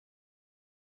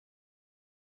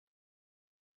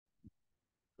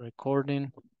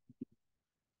Recording.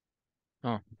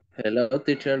 Oh, Hello,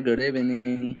 teacher. Good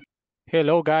evening.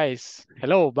 hello guys.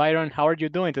 Hello Byron. How are you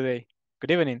doing today?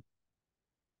 Good evening.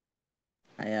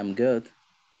 I am good.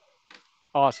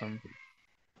 Awesome.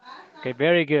 Okay,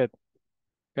 very good.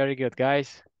 Very good,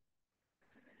 guys.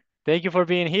 Thank you for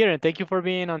being here and thank you for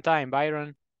being on time,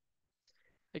 Byron.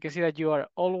 I can see that you are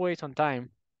always on time.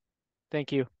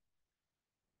 Thank you.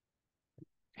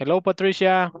 Hello,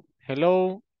 Patricia.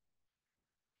 Hello.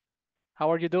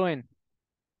 How are you doing?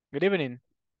 Good evening.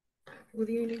 Good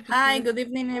evening. Hi, Teacher. good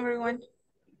evening, everyone.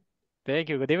 Thank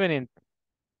you. Good evening.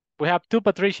 We have two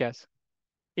Patricias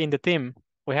in the team.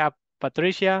 We have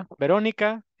Patricia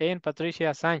Verónica and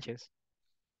Patricia Sánchez.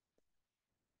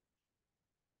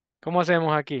 ¿Cómo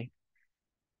hacemos aquí?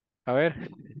 A ver.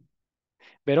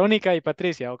 Verónica y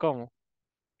Patricia, ¿o cómo?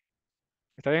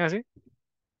 ¿Está bien así?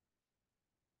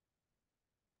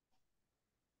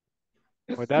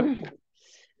 Would that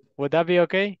would that be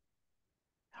okay?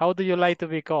 How do you like to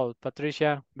be called,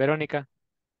 Patricia, Verónica?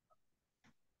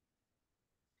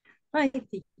 Hi,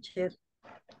 teacher.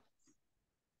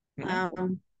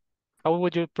 Mhm. How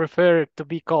would you prefer to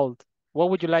be called? What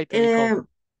would you like to be called?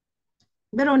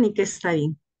 Verónica está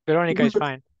bien. Verónica is Good.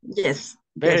 fine. Yes,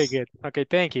 Very yes. good. Okay,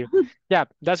 thank you. Yeah,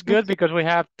 that's good Okay. because we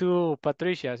have two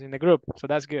Patricias in the group, so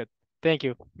that's good. Thank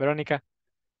you, Verónica.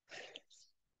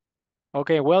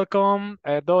 Okay, welcome,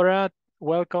 Dora.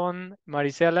 Welcome,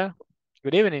 Marisela.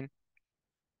 Good evening.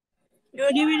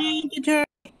 Good evening, teacher.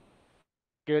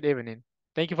 Good evening.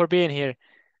 Thank you for being here.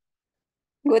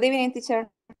 Good evening, teacher.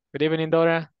 Good evening,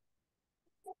 Dora.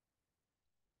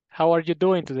 How are you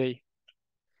doing today?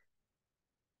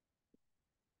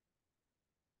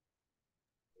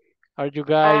 Are you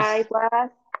guys?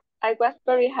 I was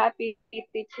very happy,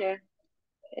 teacher,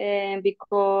 and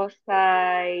because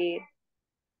I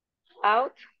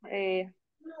out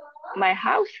my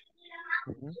house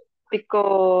Mhm.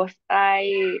 because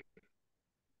I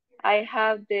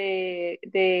have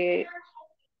the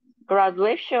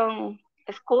graduation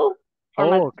school for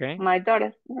Oh, okay. my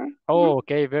daughter. Oh,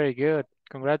 okay, very good.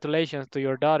 Congratulations to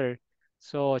your daughter.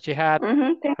 So she had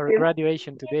Thank her you.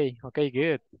 graduation today. Okay,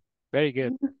 good. Very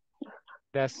good.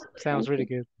 That sounds Thank really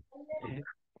you. good.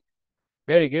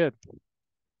 Very good.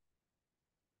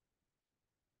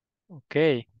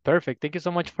 Okay, perfect. Thank you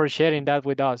so much for sharing that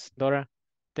with us, Dora.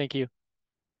 Thank you.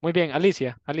 Muy bien,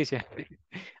 Alicia. Alicia.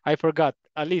 I forgot.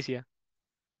 Alicia.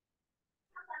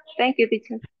 Thank you,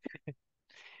 teacher.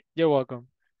 You're welcome.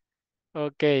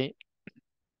 Okay.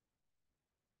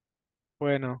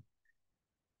 Bueno,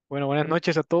 buenas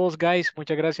noches a todos, guys.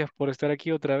 Muchas gracias por estar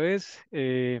aquí otra vez.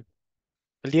 El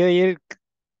día de ayer,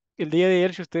 el día de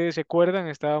ayer, si ustedes se acuerdan,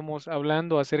 estábamos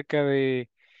hablando acerca de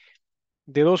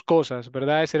dos cosas,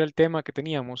 ¿verdad? Ese era el tema que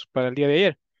teníamos para el día de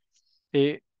ayer.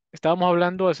 Eh, Estábamos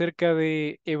hablando acerca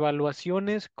de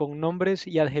evaluaciones con nombres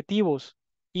y adjetivos.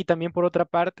 Y también por otra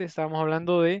parte, estábamos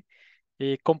hablando de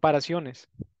comparaciones,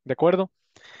 ¿de acuerdo?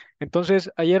 Entonces,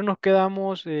 ayer nos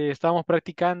quedamos, estábamos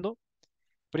practicando,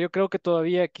 pero yo creo que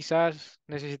todavía quizás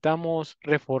necesitamos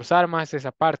reforzar más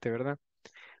esa parte, ¿verdad?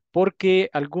 Porque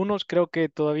algunos creo que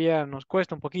todavía nos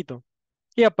cuesta un poquito.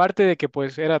 Y aparte de que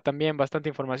pues era también bastante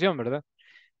información, ¿verdad?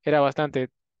 Era bastante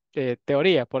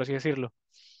teoría, por así decirlo.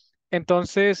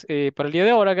 Entonces, para el día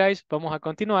de ahora, guys, vamos a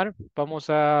continuar, vamos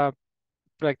a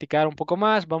practicar un poco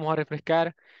más, vamos a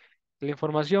refrescar la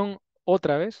información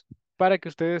otra vez para que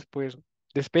ustedes pues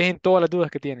despejen todas las dudas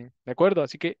que tienen, ¿de acuerdo?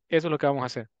 Así que eso es lo que vamos a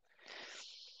hacer.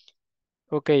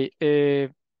 Ok,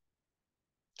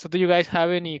 so do you guys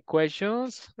have any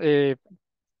questions?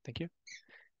 Thank you.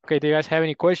 Okay, do you guys have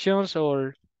any questions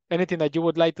or anything that you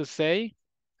would like to say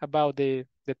about the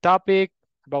topic,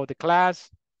 about the class?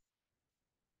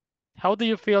 How do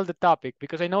you feel the topic?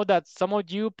 Because I know that some of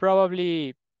you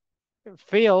probably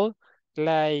feel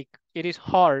like it is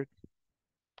hard,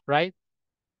 right?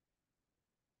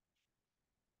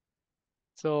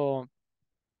 So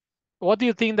what do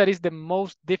you think that is the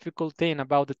most difficult thing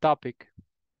about the topic?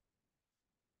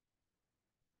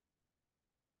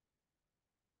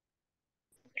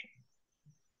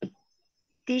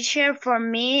 Teacher, for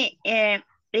me,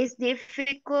 it's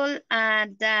difficult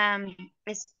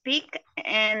speak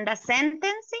and the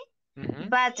sentence, Mhm.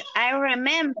 but I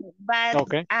remember, but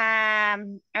Okay.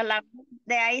 a lot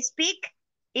that I speak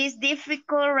is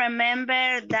difficult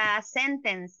remember the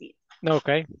sentence.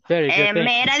 Okay. Very good. Thank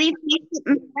Me era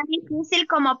difícil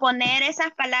como poner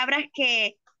esas palabras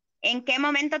que en qué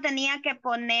momento tenía que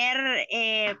poner,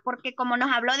 porque como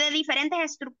nos habló de diferentes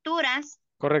estructuras,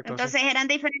 Correcto, sí. Entonces eran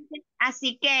diferentes,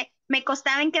 así que me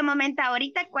costaba en qué momento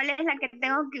ahorita, cuál es la que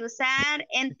tengo que usar.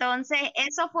 Entonces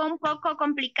eso fue un poco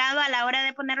complicado a la hora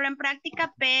de ponerlo en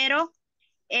práctica, pero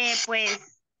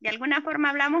pues de alguna forma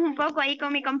hablamos un poco ahí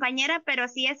con mi compañera, pero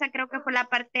sí, esa creo que fue la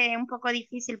parte un poco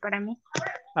difícil para mí.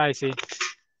 I see.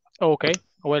 Okay.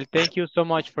 Well, thank you so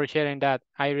much for sharing that,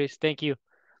 Iris. Thank you.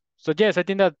 So yes, I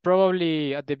think that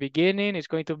probably at the beginning it's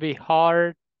going to be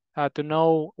hard to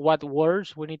know what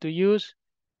words we need to use.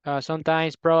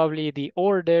 Sometimes probably the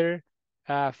order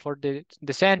for the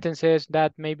sentences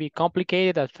that may be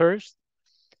complicated at first.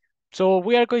 So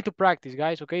we are going to practice,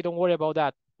 guys. Okay, don't worry about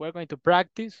that. We're going to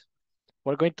practice.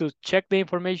 We're going to check the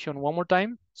information one more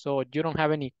time so you don't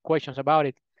have any questions about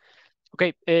it.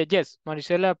 Okay, yes,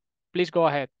 Marisela, please go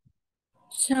ahead.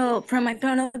 So from my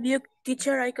point of view,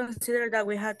 teacher, I consider that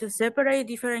we had to separate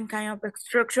different kind of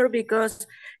structure because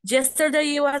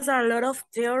yesterday it was a lot of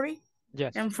theory.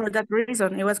 Yes, And for that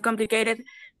reason, it was complicated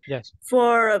yes,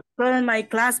 for my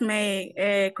class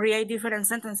may create different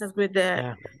sentences with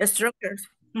the yeah. structures.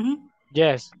 Mhm.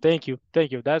 Yes, thank you.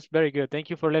 Thank you. That's very good. Thank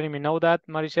you for letting me know that,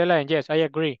 Marisela. And yes, I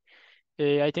agree.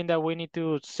 I think that we need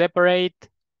to separate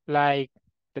like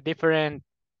the different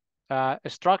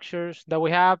structures that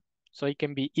we have so it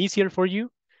can be easier for you.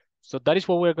 So that is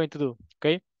what we're going to do.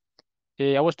 Okay.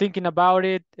 I was thinking about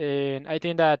it and I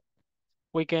think that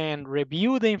we can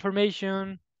review the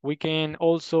information. We can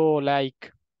also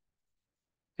like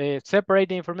separate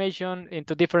the information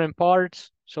into different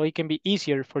parts so it can be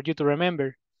easier for you to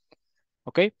remember.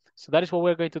 Okay. So that is what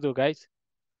we're going to do, guys.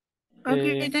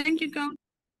 Okay, Uh, thank you, Count.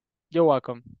 You're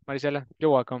welcome, Marisela.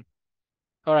 You're welcome.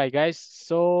 All right, guys.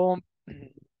 So,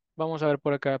 vamos a ver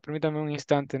por acá. Permítame un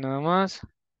instante nada más.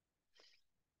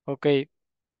 Ok.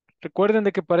 Recuerden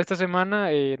de que para esta semana,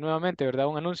 nuevamente, ¿verdad?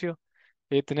 Un anuncio.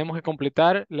 Tenemos que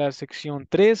completar la sección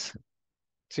 3.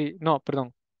 Sí, no,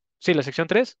 perdón. Sí, la sección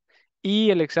 3 y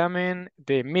el examen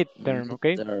de midterm, ¿ok?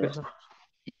 Mr. Eso.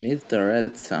 Mr.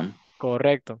 Exam.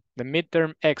 Correcto. The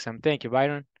midterm exam. Thank you,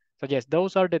 Byron. So yes,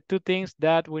 those are the two things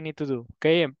that we need to do.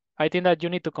 Okay. And I think that you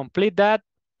need to complete that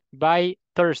by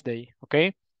Thursday.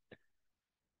 Okay.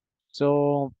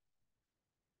 So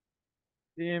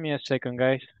give me a second,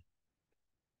 guys.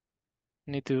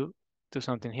 Need to do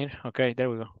something here. Okay, there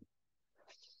we go.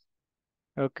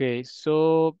 Okay,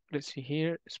 so let's see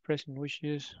here. Expressing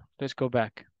wishes. Let's go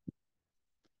back.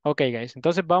 Ok, guys.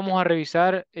 Entonces vamos a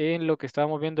revisar en lo que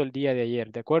estábamos viendo el día de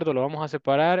ayer. ¿De acuerdo? Lo vamos a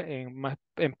separar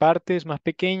en partes más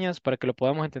pequeñas para que lo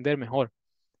podamos entender mejor.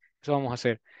 Eso vamos a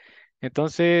hacer.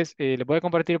 Entonces, les voy a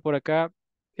compartir por acá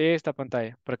esta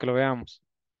pantalla para que lo veamos.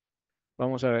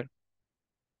 Vamos a ver.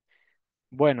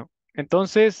 Bueno,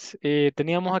 entonces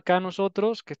teníamos acá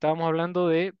nosotros que estábamos hablando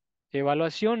de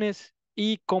evaluaciones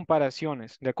y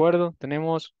comparaciones, ¿de acuerdo?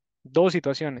 Tenemos dos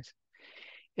situaciones.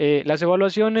 Las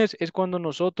evaluaciones es cuando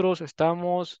nosotros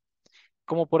estamos,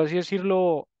 como por así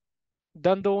decirlo,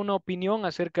 dando una opinión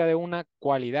acerca de una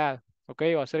cualidad, ¿ok?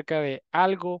 O acerca de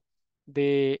algo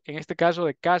en este caso,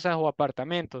 de casas o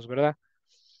apartamentos, ¿verdad?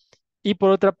 Y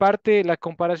por otra parte, las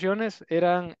comparaciones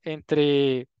eran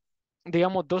entre,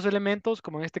 digamos, dos elementos,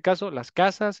 como en este caso, las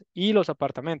casas y los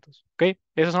apartamentos, ¿ok?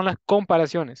 Esas son las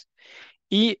comparaciones.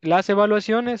 Y las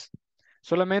evaluaciones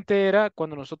solamente era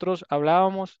cuando nosotros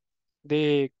hablábamos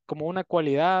de como una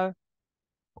cualidad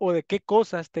o de qué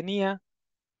cosas tenía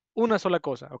una sola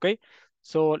cosa, ¿ok?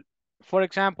 So, for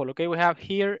example, okay, we have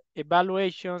here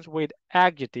evaluations with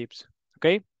adjectives,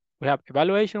 okay? We have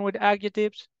evaluation with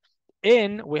adjectives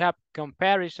and we have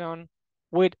comparison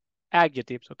with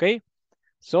adjectives, okay?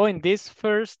 So in this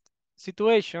first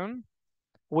situation,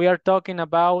 we are talking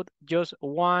about just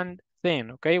one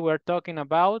thing, okay? We are talking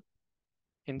about,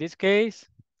 in this case,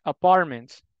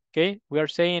 apartments, okay? We are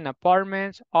saying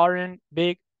apartments aren't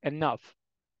big enough.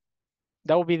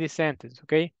 That would be the sentence,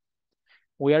 okay?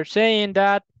 We are saying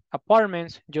that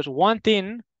apartments, just one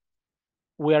thing,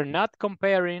 we are not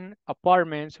comparing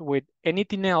apartments with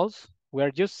anything else. We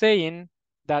are just saying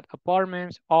that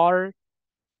apartments are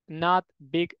not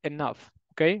big enough,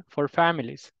 okay, for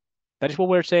families. That is what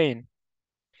we're saying.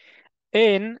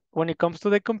 And when it comes to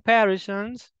the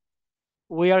comparisons,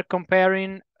 we are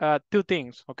comparing two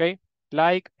things, okay?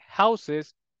 Like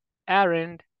houses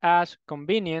aren't as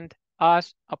convenient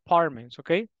as apartments,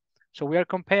 okay? So we are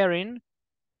comparing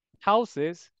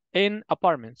houses and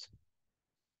apartments.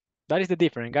 That is the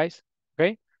difference, guys,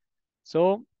 okay?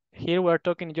 So here we are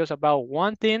talking just about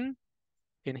one thing,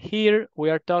 and here we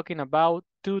are talking about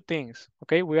two things,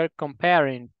 okay? We are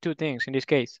comparing two things in this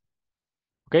case.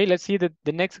 Okay, let's see the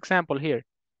next example here.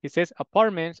 It says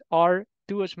apartments are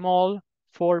too small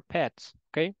for pets,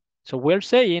 okay? So we're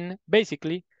saying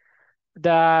basically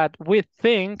that we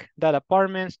think that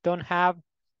apartments don't have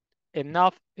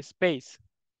enough space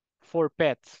for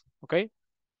pets, okay?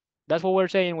 That's what we're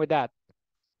saying with that.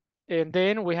 And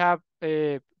then we have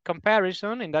a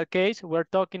comparison. In that case, we're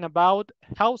talking about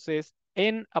houses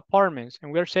and apartments.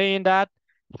 And we're saying that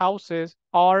houses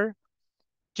are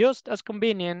just as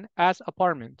convenient as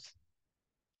apartments.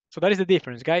 So that is the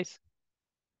difference, guys.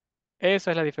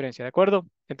 Esa es la diferencia, ¿de acuerdo?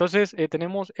 Entonces,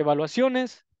 tenemos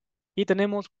evaluaciones y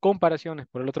tenemos comparaciones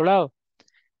por el otro lado.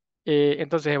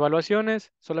 Entonces,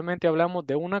 evaluaciones, solamente hablamos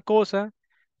de una cosa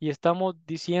y estamos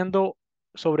diciendo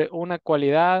sobre una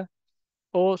cualidad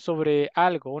o sobre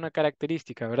algo, una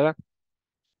característica, ¿verdad?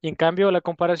 Y en cambio, la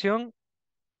comparación,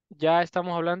 ya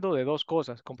estamos hablando de dos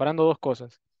cosas, comparando dos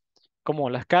cosas, como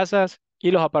las casas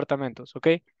y los apartamentos, ¿ok?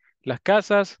 Las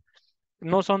casas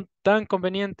no son tan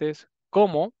convenientes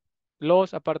como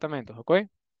los apartamentos, ¿ok?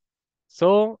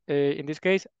 So, in this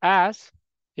case, as,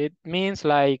 it means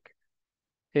like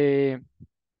eh,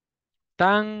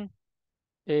 tan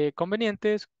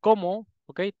convenientes como,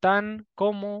 ¿ok? Tan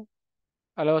como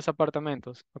a los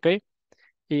apartamentos, ¿ok?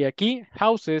 Y aquí,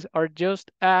 houses are just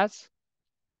as,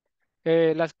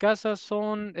 las casas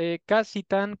son casi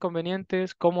tan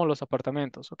convenientes como los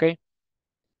apartamentos, ¿ok?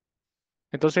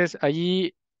 Entonces,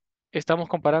 allí estamos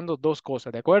comparando dos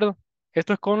cosas, ¿de acuerdo?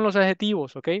 Esto es con los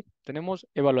adjetivos, ¿ok? Tenemos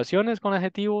evaluaciones con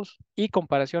adjetivos y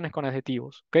comparaciones con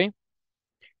adjetivos, ¿ok?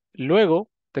 Luego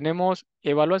tenemos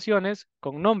evaluaciones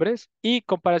con nombres y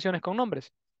comparaciones con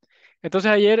nombres. Entonces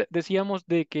ayer decíamos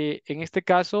de que en este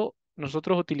caso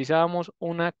nosotros utilizábamos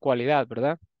una cualidad,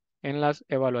 ¿verdad? En las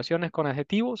evaluaciones con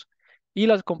adjetivos y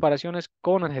las comparaciones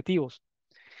con adjetivos.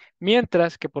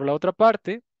 Mientras que por la otra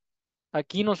parte,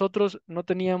 aquí nosotros no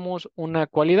teníamos una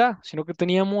cualidad, sino que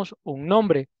teníamos un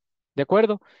nombre, ¿de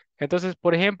acuerdo? Entonces,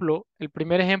 por ejemplo, el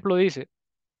primer ejemplo dice,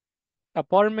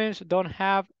 apartments don't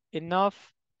have enough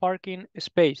parking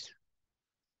space.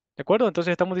 ¿De acuerdo?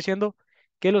 Entonces estamos diciendo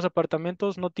que los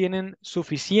apartamentos no tienen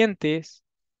suficientes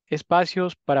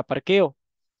espacios para parqueo.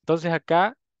 Entonces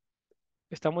acá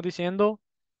estamos diciendo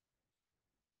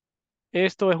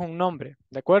esto es un nombre,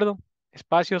 ¿de acuerdo?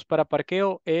 Espacios para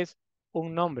parqueo es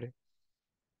un nombre,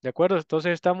 ¿de acuerdo?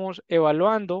 Entonces estamos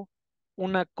evaluando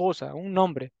una cosa, un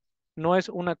nombre. No es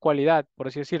una cualidad, por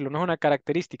así decirlo, no es una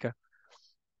característica.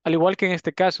 Al igual que en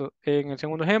este caso, en el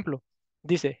segundo ejemplo,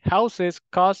 dice, houses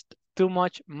cost too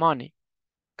much money,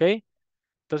 ¿ok?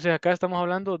 Entonces acá estamos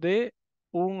hablando de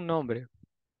un nombre,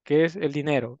 que es el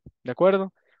dinero, ¿de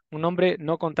acuerdo? Un nombre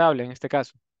no contable en este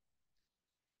caso.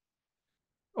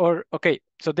 Or, okay,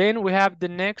 so then we have the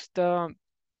next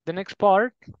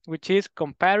part, which is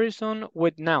comparison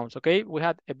with nouns, okay? We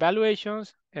had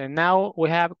evaluations, and now we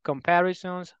have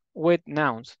comparisons with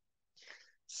nouns.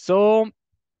 So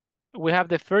we have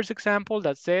the first example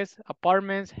that says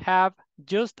apartments have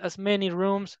just as many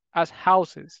rooms as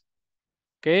houses,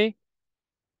 okay?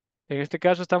 En este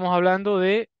caso estamos hablando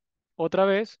de, otra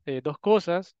vez, dos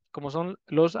cosas, como son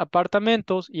los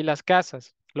apartamentos y las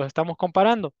casas. Los estamos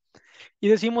comparando. Y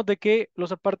decimos de que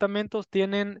los apartamentos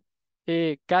tienen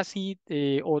casi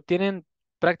o tienen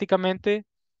prácticamente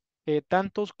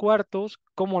tantos cuartos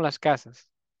como las casas.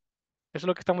 Eso es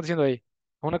lo que estamos diciendo ahí.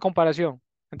 Una comparación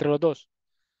entre los dos.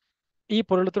 Y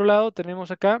por el otro lado tenemos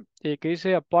acá que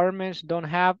dice apartments don't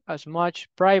have as much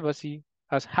privacy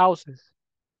as houses.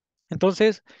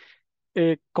 Entonces,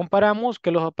 comparamos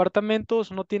que los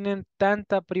apartamentos no tienen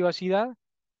tanta privacidad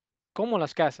como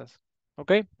las casas,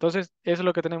 ¿ok? Entonces, eso es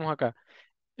lo que tenemos acá.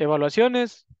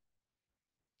 Evaluaciones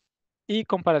y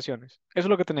comparaciones. Eso es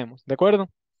lo que tenemos, ¿de acuerdo?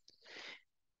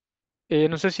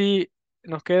 No sé si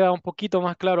nos queda un poquito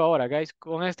más claro ahora, guys,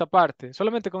 con esta parte,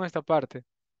 solamente con esta parte,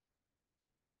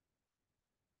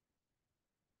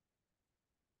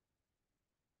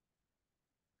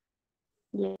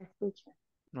 Yes, teacher.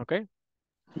 ¿ok?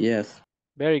 Yes.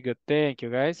 Very good, thank you,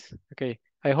 guys. Okay,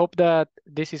 I hope that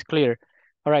this is clear.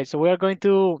 All right, so we're going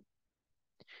to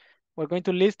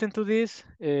listen to this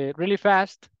really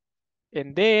fast.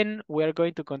 And then we are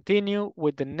going to continue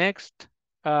with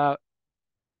uh,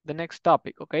 the next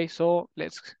topic. Okay, so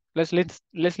let's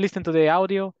listen to the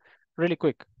audio really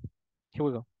quick. Here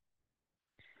we go.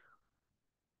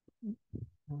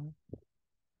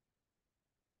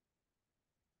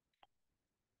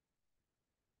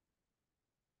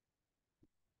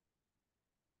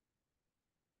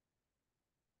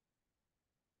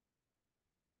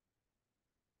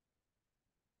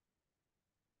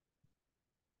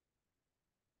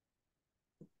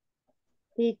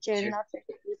 Teacher, no se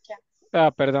escucha.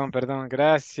 Ah, perdón, perdón.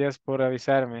 Gracias por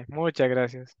avisarme. Muchas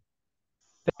gracias.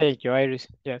 Thank you, Iris.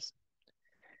 Yes.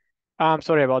 I'm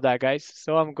sorry about that, guys.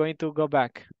 So I'm going to go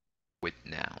back. with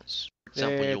nouns.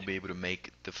 example, you'll be able to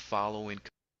make the following.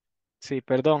 Sí,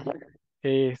 perdón.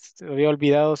 Había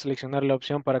olvidado seleccionar la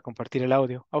opción para compartir el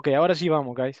audio. Ok, ahora sí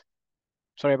vamos, guys.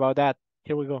 Sorry about that.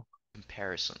 Here we go.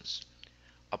 Comparisons.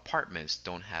 Apartments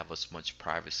don't have as much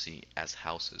privacy as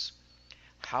houses.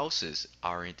 Houses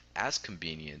aren't as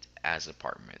convenient as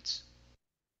apartments.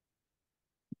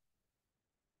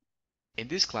 In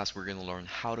this class, we're going to learn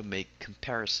how to make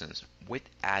comparisons with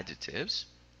adjectives,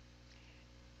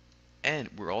 and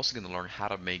we're also going to learn how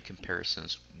to make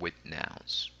comparisons with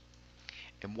nouns.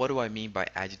 And what do I mean by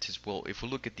adjectives? Well, if we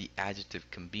look at the adjective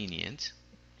convenient,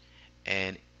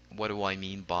 and what do I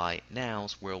mean by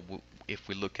nouns? Well, if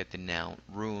we look at the noun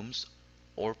rooms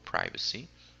or privacy,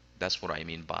 that's what I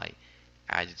mean by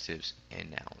adjectives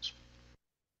and nouns.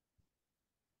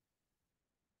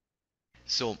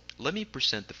 So let me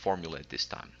present the formula at this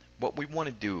time. What we want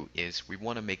to do is we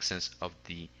want to make sense of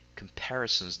the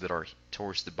comparisons that are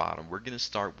towards the bottom. We're going to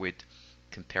start with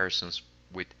comparisons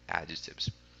with adjectives.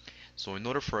 So in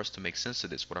order for us to make sense of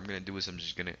this, what I'm going to do is I'm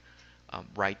just going to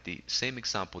write the same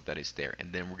example that is there,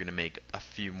 and then we're going to make a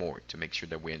few more to make sure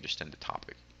that we understand the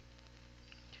topic.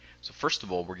 So first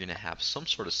of all, we're going to have some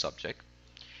sort of subject.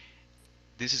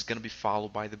 This is going to be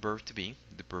followed by the verb to be.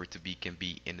 The verb to be can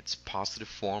be in its positive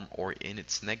form or in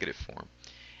its negative form.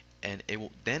 And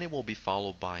then it will be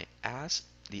followed by as,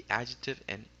 the adjective,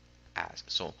 and as.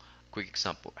 So, quick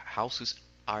example. Houses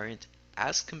aren't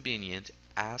as convenient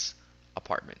as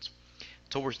apartments.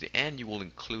 Towards the end, you will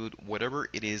include whatever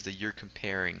it is that you're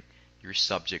comparing your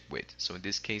subject with. So in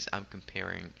this case, I'm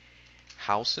comparing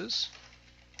houses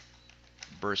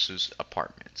versus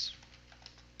apartments.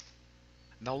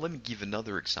 Now let me give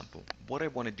another example. What I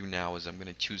want to do now is I'm going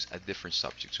to choose a different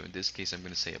subject. So in this case, I'm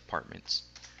going to say apartments.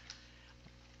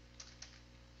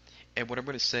 And what I'm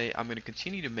going to say, I'm going to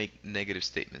continue to make negative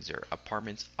statements there.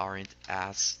 Apartments aren't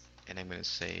as, and I'm going to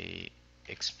say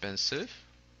expensive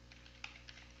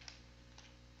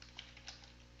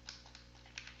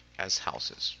as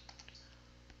houses.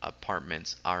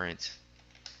 Apartments aren't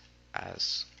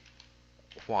as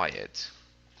quiet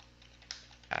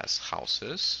as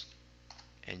houses.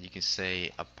 And you can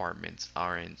say apartments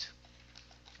aren't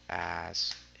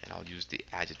as, and I'll use the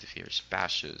adjective here,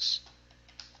 spacious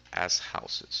as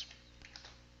houses.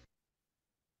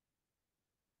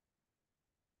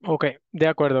 Ok, de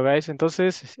acuerdo, guys.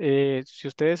 Entonces, si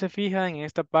ustedes se fijan, en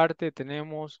esta parte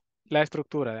tenemos la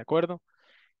estructura, ¿de acuerdo?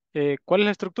 ¿Cuál es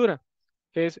la estructura?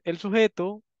 Es el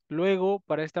sujeto. Luego,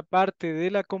 para esta parte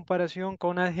de la comparación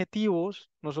con adjetivos,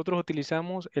 nosotros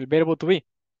utilizamos el verbo to be,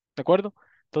 ¿de acuerdo?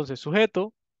 Entonces,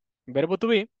 sujeto, verbo to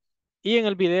be. Y en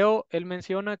el video él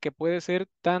menciona que puede ser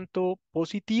tanto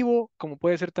positivo como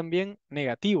puede ser también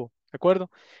negativo, ¿de acuerdo?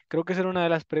 Creo que esa era una de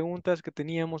las preguntas que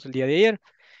teníamos el día de ayer.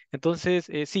 Entonces,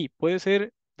 sí, puede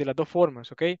ser de las dos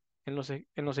formas, ¿ok? En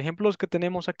los ejemplos que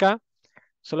tenemos acá,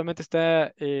 solamente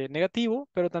está negativo,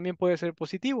 pero también puede ser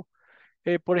positivo.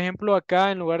 Por ejemplo,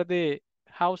 acá en lugar de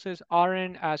houses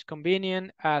aren't as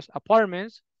convenient as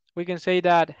apartments, we can say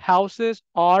that houses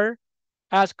are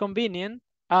as convenient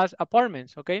as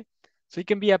apartments, okay? So it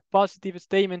can be a positive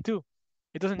statement too.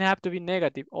 It doesn't have to be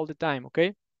negative all the time,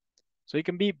 okay? So it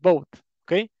can be both,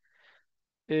 okay?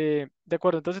 De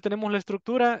acuerdo, entonces tenemos la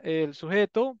estructura, el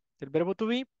sujeto, el verbo to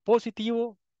be,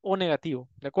 positivo o negativo,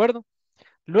 ¿de acuerdo?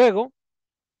 Luego,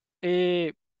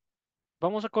 eh,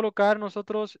 vamos a colocar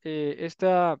nosotros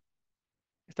esta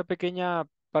pequeña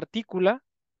partícula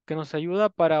que nos ayuda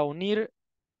para unir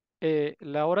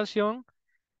la oración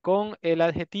con el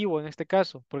adjetivo en este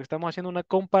caso, porque estamos haciendo una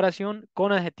comparación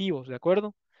con adjetivos, ¿de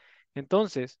acuerdo?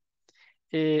 Entonces,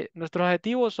 nuestros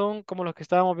adjetivos son como los que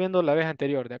estábamos viendo la vez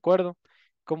anterior, ¿de acuerdo?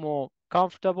 Como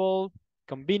comfortable,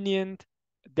 convenient,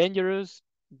 dangerous,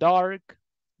 dark,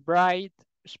 bright,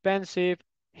 expensive,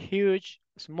 huge,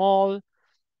 small.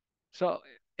 So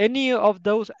any of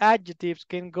those adjectives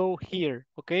can go here,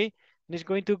 okay? And it's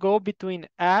going to go between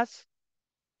as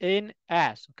and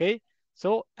as, okay?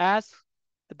 So as,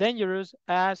 dangerous,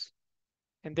 as,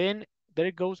 and then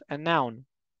there goes a noun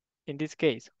in this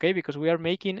case, okay? Because we are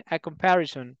making a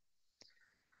comparison.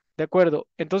 De acuerdo.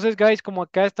 Entonces, guys, como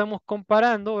acá estamos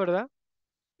comparando, ¿verdad?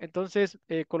 Entonces,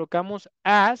 colocamos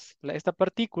as, esta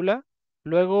partícula,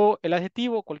 luego el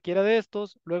adjetivo, cualquiera de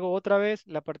estos, luego otra vez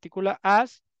la partícula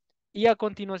as, y a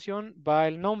continuación va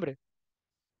el nombre,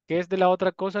 que es de la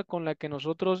otra cosa con la que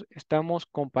nosotros estamos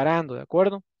comparando, ¿de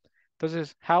acuerdo?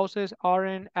 Entonces, houses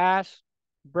aren't as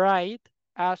bright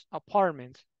as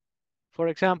apartments, for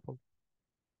example.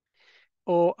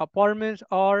 O apartments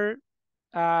are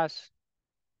as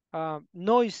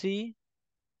noisy,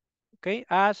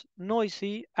 as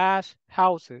noisy as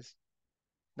houses.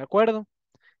 ¿De acuerdo?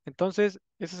 Entonces,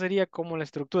 Esa sería como la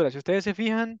estructura. Si ustedes se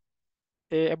fijan,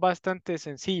 es bastante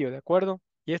sencillo, ¿de acuerdo?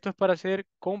 Y esto es para hacer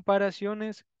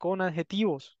comparaciones con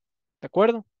adjetivos, ¿de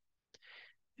acuerdo?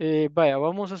 Vaya,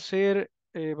 vamos a hacer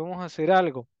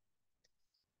algo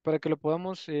para que lo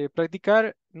podamos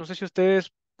practicar. No sé si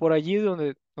ustedes por allí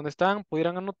donde están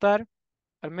pudieran anotar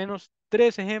al menos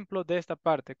tres ejemplos de esta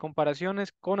parte,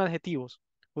 comparaciones con adjetivos,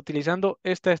 utilizando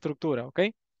esta estructura, ¿ok?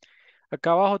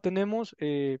 Acá abajo tenemos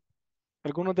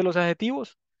algunos de los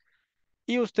adjetivos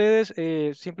y ustedes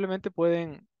simplemente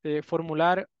pueden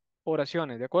formular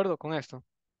oraciones, ¿de acuerdo con esto?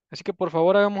 Así que por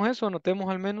favor hagamos eso,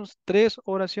 anotemos al menos tres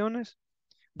oraciones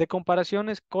de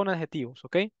comparaciones con adjetivos,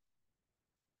 ¿ok?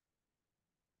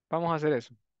 Vamos a hacer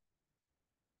eso.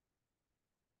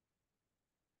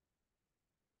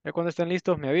 Ya cuando estén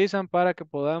listos me avisan para que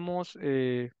podamos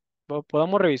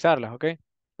revisarlas, ¿ok?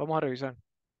 Vamos a revisar.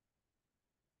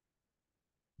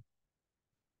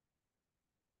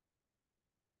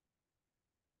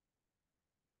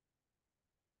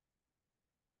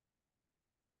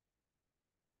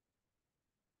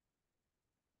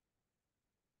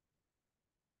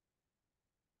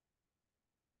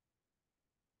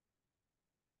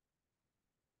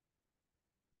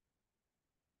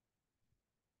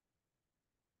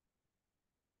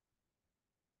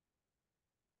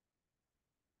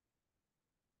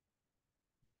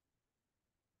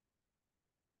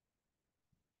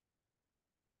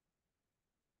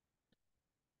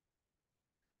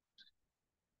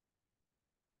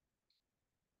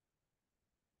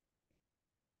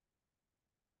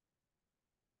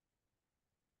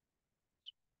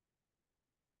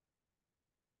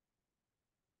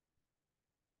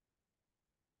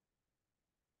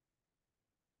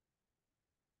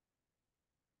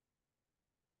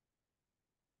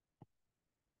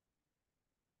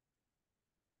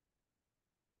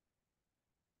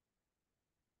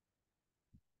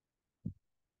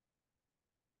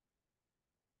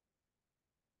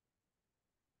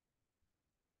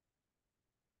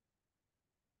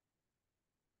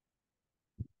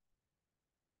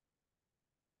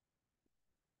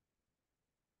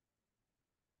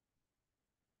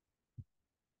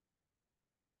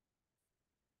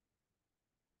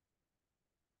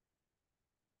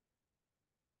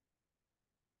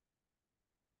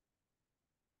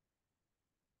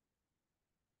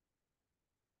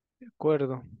 De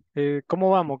acuerdo.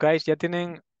 ¿Cómo vamos, guys? Ya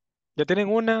tienen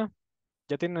una,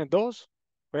 ya tienen dos,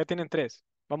 o ya tienen tres?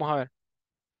 Vamos a ver.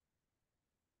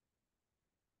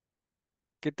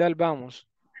 ¿Qué tal vamos?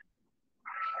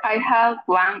 I have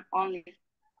one only.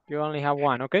 You only have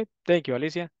one, okay? Thank you,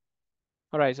 Alicia.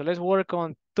 All right, so let's work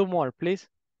on two more, please.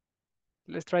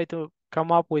 Let's try to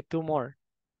come up with two more.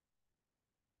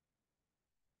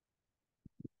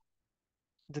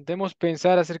 Intentemos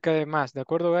pensar acerca de más, ¿de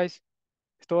acuerdo, guys?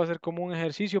 Esto va a ser como un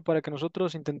ejercicio para que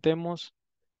nosotros intentemos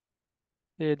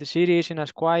the city isn't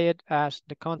as quiet as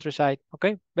the countryside.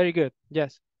 Okay, very good.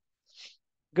 Yes.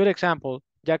 Good example,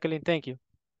 Jacqueline. Thank you.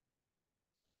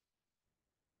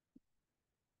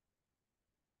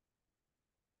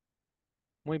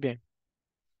 Muy bien.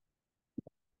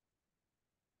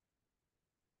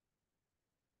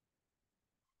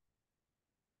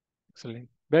 Excellent.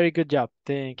 Very good job.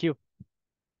 Thank you.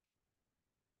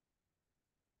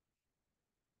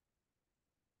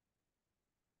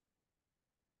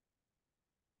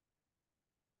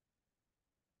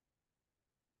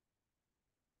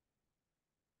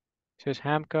 Says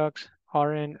Hamcocks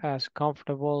aren't as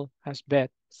comfortable as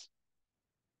beds.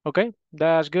 Okay,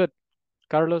 that's good.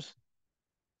 Carlos,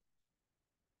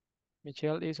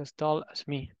 Michelle is as tall as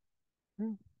me.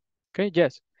 Hmm, okay,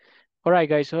 yes. All right,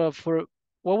 guys. So for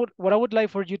what I would like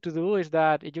for you to do is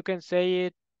that you can say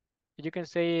it, you can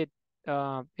say it,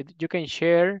 you can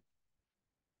share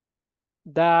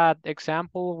that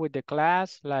example with the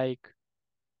class, like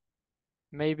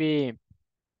maybe,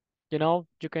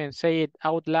 you can say it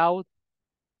out loud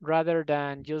rather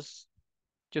than just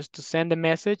to send a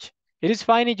message. It is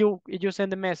fine if you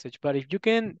send a message, but if you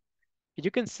can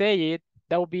say it,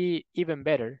 that would be even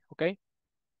better, okay?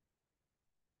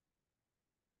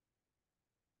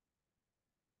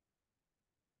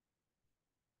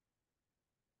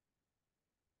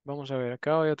 Vamos a ver,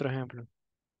 acá hay otro ejemplo.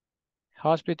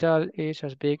 Hospital is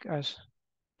as big as,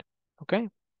 okay?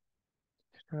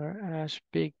 As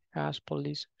big as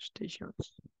police stations.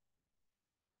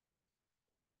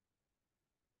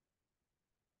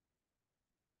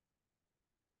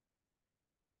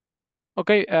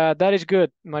 Okay, that is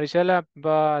good, Marisela,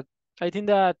 but I think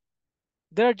that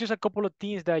there are just a couple of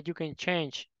things that you can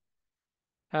change.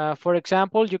 For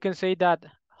example, you can say that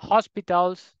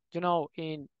hospitals,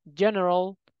 in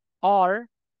general, are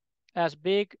as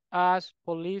big as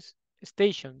police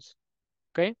stations.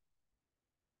 Okay.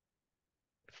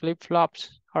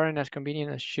 Flip-flops aren't as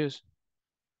convenient as shoes.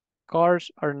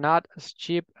 Cars are not as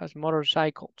cheap as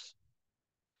motorcycles.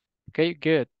 Okay,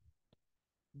 good.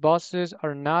 Buses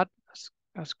are not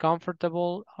as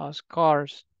comfortable as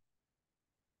cars.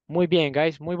 Muy bien,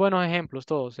 guys. Muy buenos ejemplos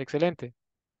todos. Excelente.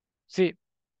 Sí,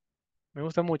 me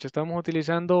gusta mucho. Estamos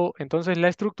utilizando entonces la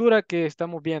estructura que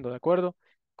estamos viendo, ¿de acuerdo?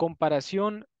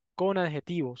 Comparación con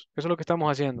adjetivos. Eso es lo que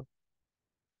estamos haciendo.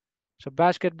 So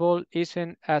basketball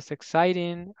isn't as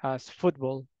exciting as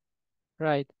football,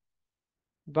 right?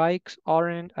 Bikes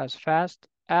aren't as fast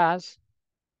as,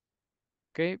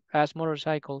 okay, as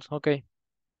motorcycles. Okay,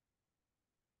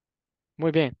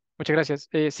 muy bien. Muchas gracias.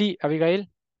 Sí, Abigail.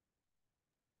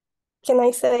 Can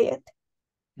I say it?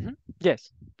 Mhm.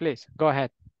 Yes, please, go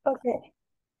ahead. Okay.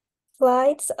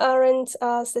 Flights aren't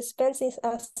as expensive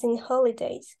as in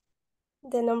holidays.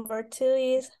 The number two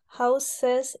is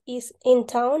houses is in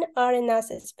town aren't as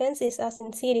expensive as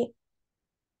in city.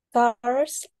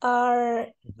 Cars are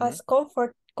as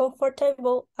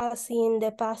comfortable as in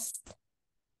the past.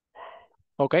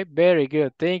 Okay, very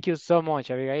good. Thank you so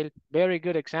much, Abigail. Very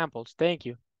good examples. Thank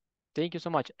you. Thank you so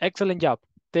much. Excellent job.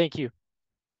 Thank you.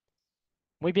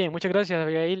 Muy bien, muchas gracias,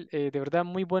 Abigail. De verdad,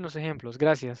 muy buenos ejemplos.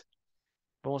 Gracias.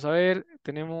 Vamos a ver,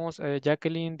 tenemos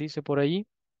Jacqueline, dice por ahí.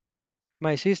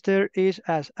 My sister is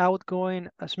as outgoing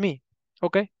as me.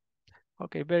 Okay,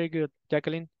 okay, very good,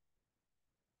 Jacqueline.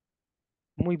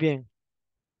 Muy bien,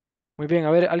 muy bien.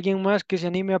 A ver, ¿alguien más que se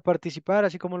anime a participar,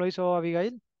 así como lo hizo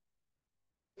Abigail?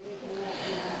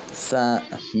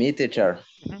 Me teacher.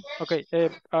 Ok,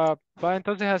 va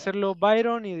entonces a hacerlo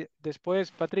Byron y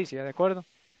después Patricia, ¿de acuerdo?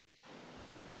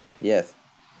 Yes.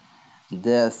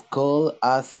 The school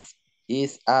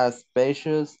is as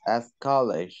spacious as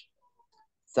college.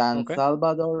 San Ok,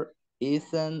 Salvador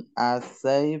isn't as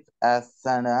safe as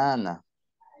Santa Ana.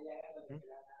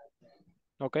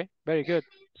 ok, very good.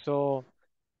 So,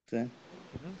 Sí.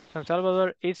 San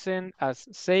Salvador isn't as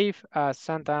safe as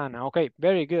Santa Ana. Okay,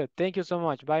 very good. Thank you so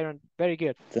much, Byron. Very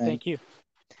good. Thank Thanks. you.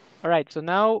 All right, so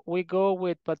now we go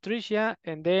with Patricia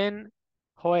and then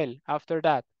Joel after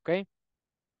that, okay?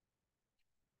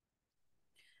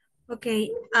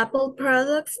 Okay, Apple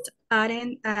products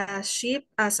aren't as cheap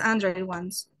as Android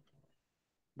ones.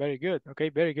 Very good. Okay,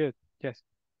 very good. Yes.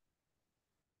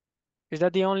 Is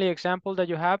that the only example that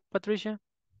you have, Patricia?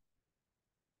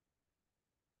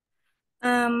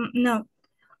 No,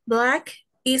 black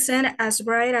isn't as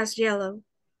bright as yellow.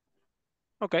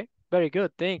 Okay, very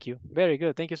good. Thank you. Very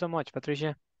good. Thank you so much,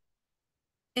 Patricia.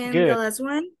 And the Good. last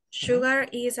one, sugar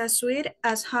is as sweet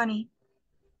as honey.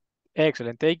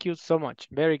 Excellent. Thank you so much.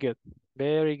 Very good.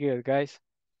 Very good, guys.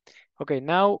 Okay,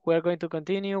 now we're going to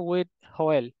continue with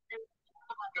Joel.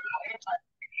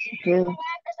 Okay.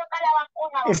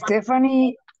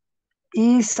 Stephanie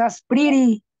is as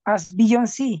pretty as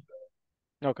Beyoncé.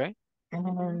 Okay.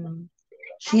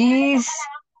 He is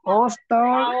as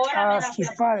tall as his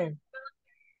father.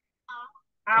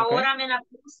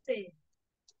 Okay.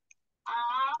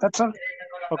 That's all.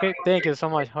 Okay, thank you so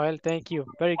much, Joel. Thank you.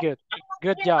 Very good.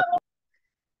 Good job.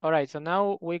 All right, so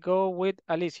now we go with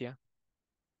Alicia.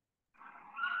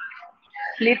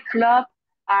 Flip-flops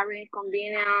aren't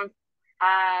convenient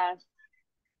as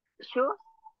shoes.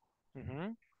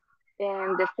 Mhm.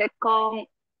 And the second,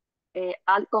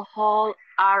 alcohol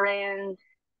aren't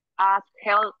as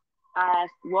health as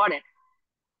water.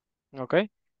 Okay.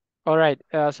 All right.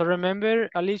 So remember,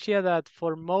 Alicia, that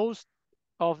for most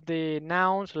of the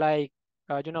nouns like,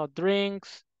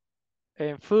 drinks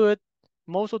and food,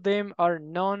 most of them are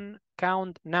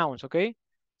non-count nouns, okay?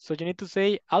 So you need to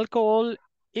say alcohol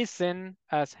isn't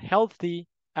as healthy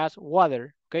as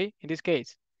water, okay? In this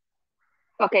case.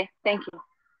 Okay, thank you.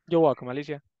 You're welcome,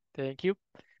 Alicia. Thank you.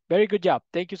 Very good job.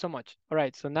 Thank you so much. All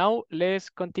right, so now let's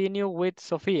continue with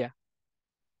Sophia.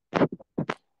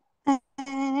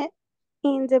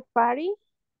 In the party,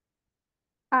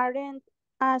 aren't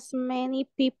as many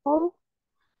people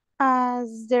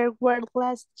as there were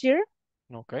last year.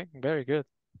 Okay, very good.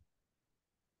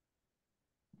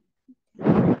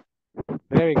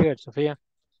 Very good, Sophia.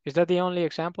 Is that the only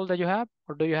example that you have,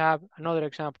 or do you have another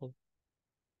example?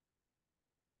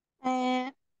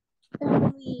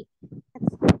 Only,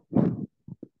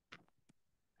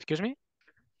 Excuse me?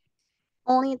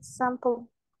 only example.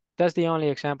 That's the only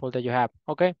example that you have.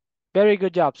 Okay. Very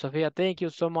good job, Sophia. Thank you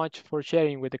so much for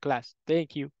sharing with the class.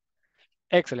 Thank you.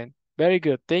 Excellent. Very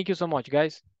good. Thank you so much,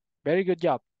 guys. Very good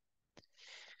job.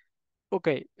 Ok,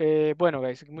 bueno,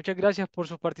 guys, muchas gracias por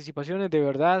sus participaciones. De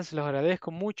verdad, se los agradezco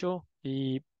mucho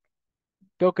y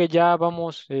creo que ya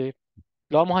vamos,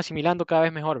 lo vamos asimilando cada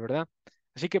vez mejor, ¿verdad?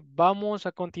 Así que vamos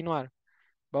a continuar.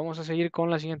 Vamos a seguir con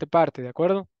la siguiente parte, ¿de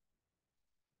acuerdo?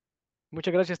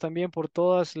 Muchas gracias también por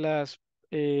todas las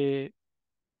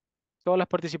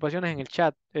participaciones en el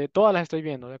chat. Todas las estoy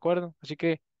viendo, ¿de acuerdo? Así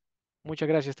que muchas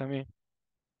gracias también.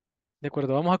 De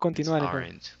acuerdo, vamos a continuar entonces.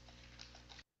 Aren't.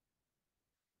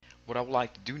 What I would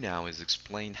like to do now is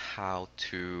explain how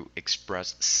to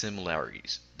express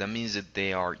similarities. That means that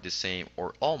they are the same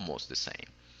or almost the same.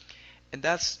 And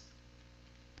that's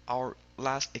our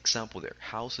last example there.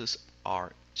 Houses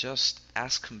are just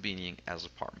as convenient as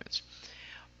apartments.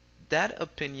 That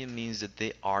opinion means that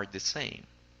they are the same.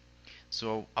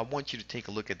 So I want you to take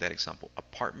a look at that example.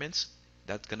 Apartments,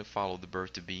 that's going to follow the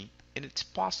verb to be in its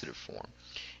positive form.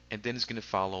 And then it's going to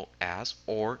follow as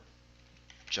or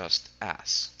just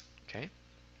as. Okay?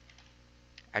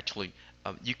 Actually,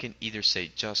 you can either say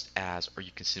just as or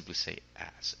you can simply say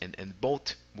as. And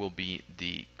both will be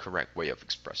the correct way of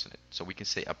expressing it. So we can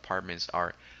say apartments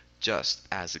are just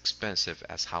as expensive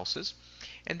as houses.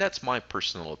 And that's my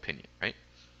personal opinion, right?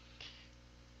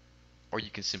 Or you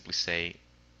can simply say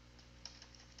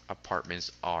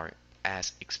apartments are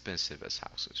as expensive as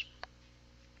houses.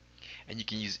 And you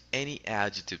can use any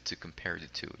adjective to compare the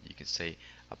two. You can say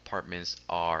apartments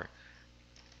are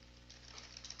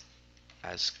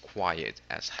as quiet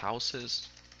as houses.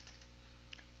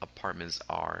 Apartments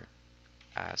are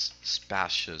as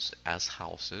spacious as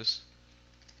houses.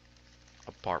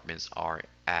 Apartments are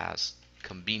as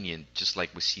convenient, just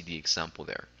like we see the example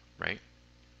there, right?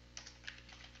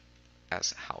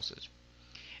 As houses.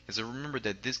 And so remember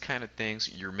that this kind of things,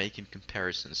 you're making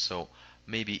comparisons. So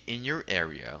maybe in your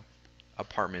area,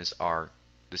 apartments are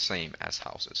the same as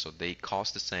houses. So they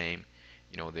cost the same,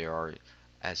 you know, they are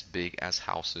as big as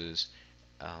houses.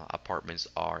 Apartments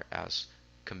are as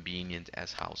convenient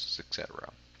as houses,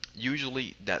 etc.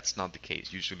 Usually that's not the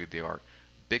case. Usually there are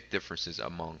big differences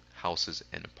among houses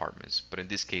and apartments. But in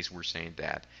this case, we're saying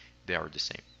that they are the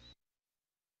same.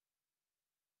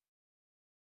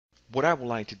 What I would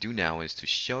like to do now is to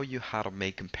show you how to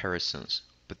make comparisons.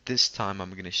 But this time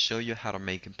I'm going to show you how to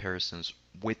make comparisons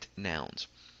with nouns.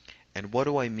 And what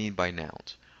do I mean by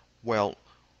nouns? Well,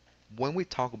 when we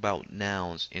talk about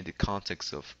nouns in the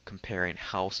context of comparing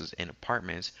houses and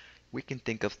apartments, we can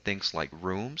think of things like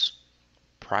rooms,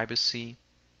 privacy,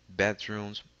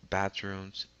 bedrooms,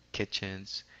 bathrooms,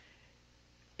 kitchens,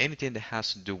 anything that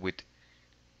has to do with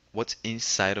what's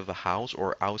inside of a house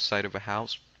or outside of a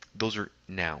house. Those are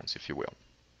nouns, if you will.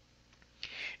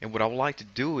 And what I would like to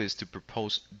do is to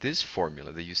propose this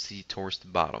formula that you see towards the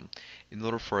bottom in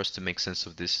order for us to make sense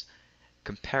of this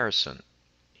comparison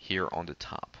here on the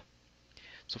top.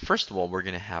 So first of all, we're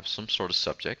going to have some sort of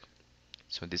subject.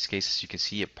 So in this case, as you can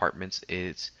see, apartments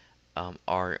is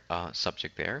our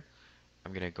subject there.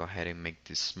 I'm going to go ahead and make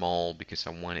this small because I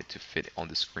want it to fit on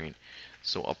the screen.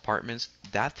 So apartments,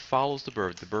 that follows the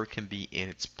verb. The verb can be in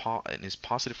its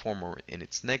positive form or in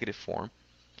its negative form.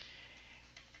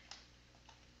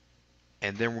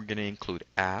 And then we're going to include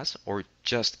as or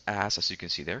just as you can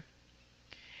see there.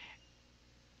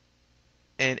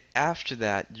 And after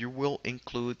that, you will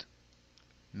include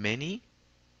many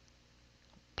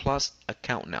plus a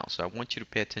count noun. So I want you to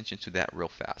pay attention to that real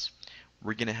fast.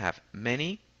 We're going to have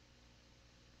many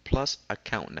plus a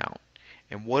count noun.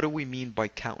 And what do we mean by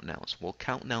count nouns? Well,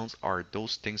 count nouns are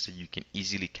those things that you can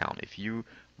easily count. If you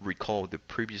recall the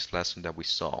previous lesson that we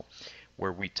saw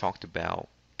where we talked about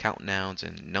count nouns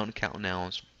and non-count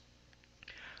nouns,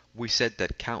 we said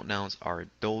that count nouns are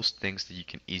those things that you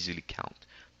can easily count.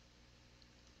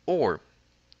 Or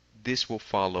this will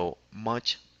follow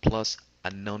much plus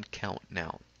a non-count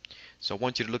noun. So I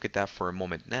want you to look at that for a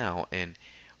moment now. And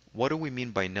what do we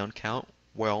mean by non-count?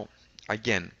 Well,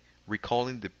 again,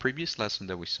 recalling the previous lesson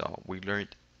that we saw, we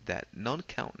learned that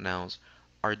non-count nouns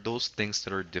are those things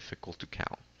that are difficult to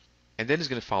count. And then it's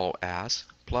going to follow as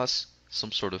plus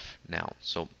some sort of noun.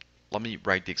 So let me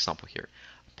write the example here.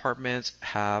 Apartments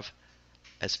have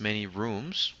as many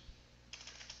rooms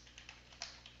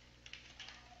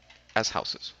as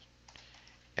houses.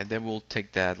 And then we'll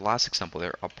take that last example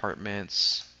there.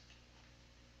 Apartments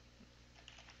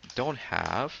don't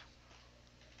have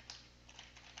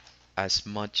as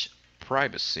much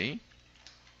privacy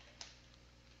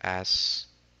as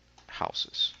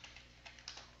houses.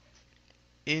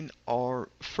 In our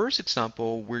first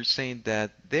example, we're saying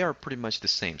that they are pretty much the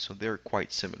same, so they're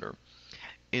quite similar.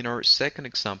 In our second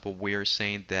example, we are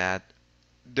saying that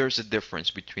there's a difference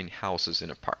between houses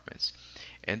and apartments,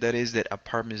 and that is that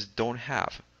apartments don't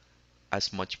have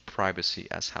as much privacy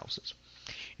as houses.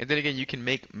 And then again, you can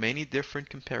make many different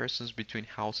comparisons between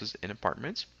houses and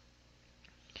apartments.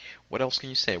 What else can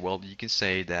you say? Well, you can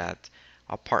say that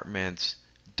apartments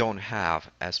don't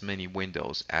have as many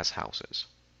windows as houses.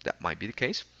 That might be the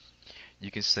case.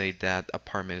 You can say that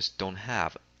apartments don't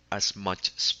have as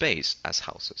much space as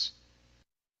houses.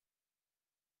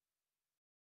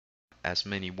 As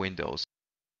many windows.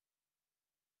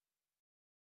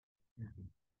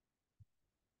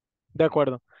 De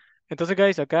acuerdo. Entonces,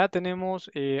 guys, acá tenemos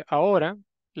ahora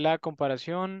la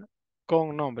comparación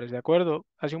con nombres, ¿de acuerdo?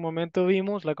 Hace un momento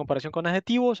vimos la comparación con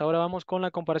adjetivos, ahora vamos con la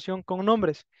comparación con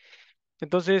nombres.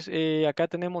 Entonces, acá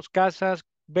tenemos casas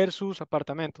versus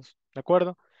apartamentos, ¿de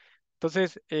acuerdo?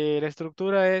 Entonces, la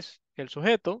estructura es el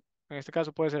sujeto, en este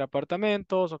caso puede ser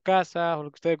apartamentos o casas o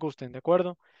lo que ustedes gusten, ¿de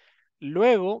acuerdo?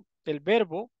 Luego, el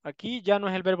verbo, aquí ya no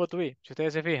es el verbo to be, si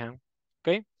ustedes se fijan,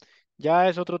 ¿ok? Ya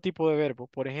es otro tipo de verbo.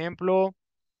 Por ejemplo,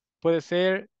 puede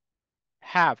ser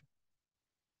have.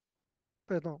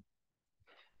 Perdón.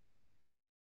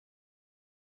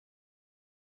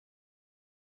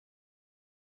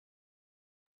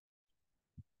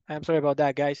 I'm sorry about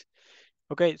that, guys.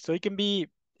 Okay, so it can be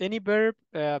any verb,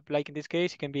 like in this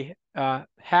case, it can be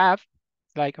have,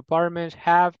 like apartments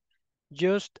have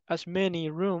just as many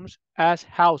rooms as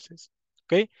houses.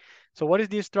 Okay, so what is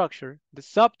the structure? The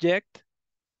subject,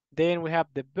 then we have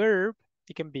the verb.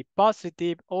 It can be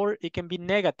positive or it can be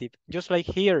negative, just like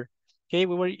here. Okay,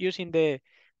 we were using the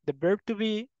verb to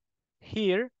be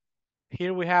here.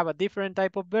 Here we have a different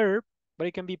type of verb, but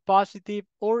it can be positive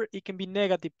or it can be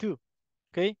negative too.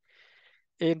 Okay,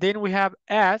 and then we have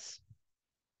as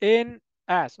and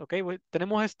as. Okay,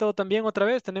 tenemos esto también otra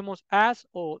vez. Tenemos as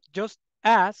o just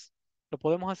as. Lo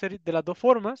podemos hacer de las dos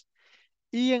formas.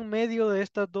 Y en medio de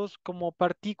estas dos como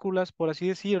partículas, por así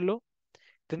decirlo,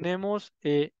 tenemos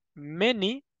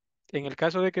many. En el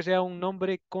caso de que sea un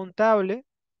nombre contable,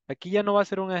 aquí ya no va a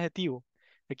ser un adjetivo.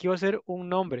 Aquí va a ser un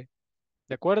nombre.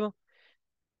 ¿De acuerdo?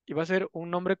 Y va a ser un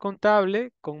nombre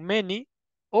contable con many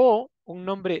o un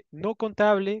nombre no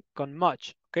contable con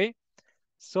much. ¿Ok?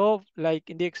 So, like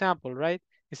in the example, right?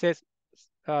 It says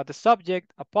the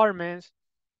subject, apartments,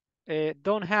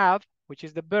 don't have, which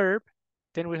is the verb.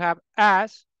 Then we have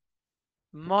as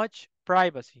much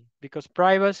privacy, because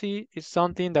privacy is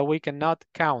something that we cannot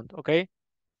count, okay?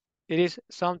 It is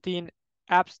something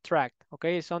abstract,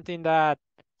 okay? It's something that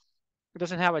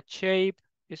doesn't have a shape.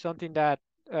 It's something that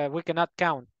we cannot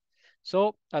count.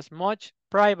 So, as much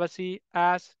privacy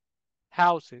as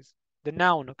houses, the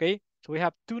noun, okay? So we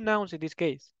have two nouns in this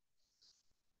case,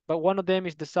 but one of them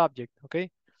is the subject,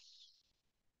 okay?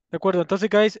 De acuerdo, entonces,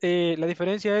 guys, la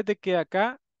diferencia es de que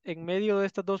acá, en medio de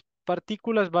estas dos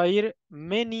partículas, va a ir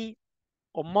many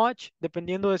o much,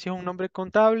 dependiendo de si es un nombre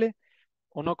contable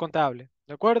o no contable.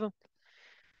 ¿De acuerdo?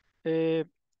 Eh,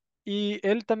 y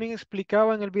él también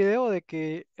explicaba en el video de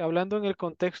que, hablando en el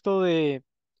contexto de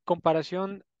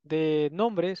comparación de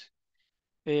nombres,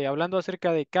 hablando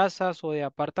acerca de casas o de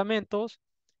apartamentos,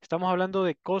 estamos hablando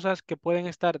de cosas que pueden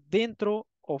estar dentro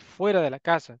o fuera de la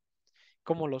casa,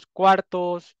 como los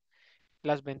cuartos,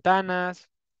 las ventanas,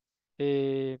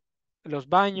 eh, los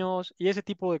baños y ese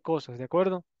tipo de cosas, ¿de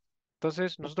acuerdo?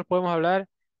 Entonces, nosotros podemos hablar,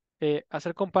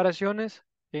 hacer comparaciones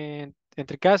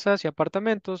entre casas y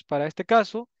apartamentos para este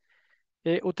caso,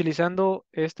 utilizando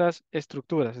estas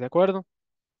estructuras, ¿de acuerdo?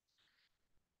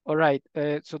 All right,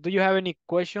 so do you have any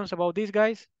questions about this,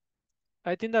 guys?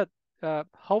 I think that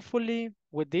hopefully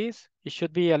with this, it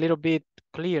should be a little bit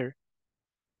clear,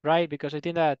 right? Because I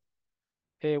think that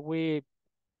we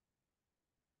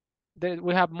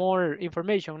have more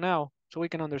information now, so we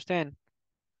can understand.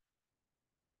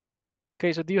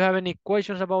 Okay, so do you have any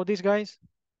questions about this, guys?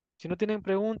 Si no tienen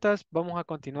preguntas, vamos a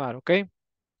continuar, ¿ok?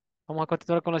 Vamos a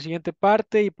continuar con la siguiente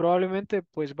parte y probablemente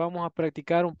pues vamos a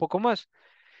practicar un poco más.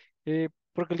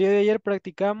 Porque el día de ayer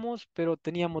practicamos, pero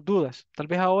teníamos dudas. Tal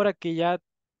vez ahora que ya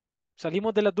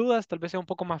salimos de las dudas, tal vez sea un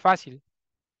poco más fácil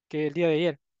que el día de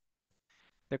ayer.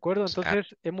 ¿De acuerdo?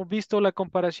 Entonces hemos visto la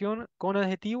comparación con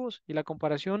adjetivos y la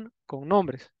comparación con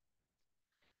nombres.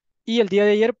 Y el día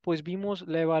de ayer pues vimos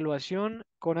la evaluación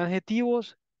con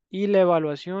adjetivos y la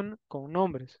evaluación con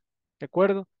nombres. ¿De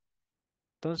acuerdo?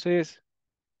 Entonces,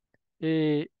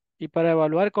 Eh, y para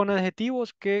evaluar con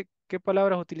adjetivos, ¿qué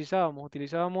palabras utilizábamos?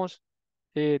 Utilizábamos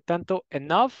tanto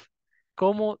enough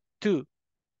como to.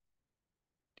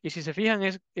 Y si se fijan,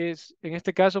 es en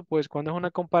este caso, pues cuando es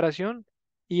una comparación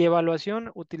y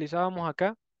evaluación, utilizábamos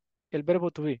acá el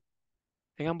verbo to be.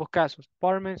 En ambos casos,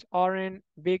 apartments aren't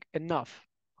big enough.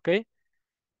 ¿Ok?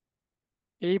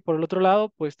 Y por el otro lado,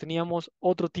 pues teníamos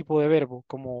otro tipo de verbo,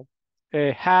 como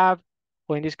have,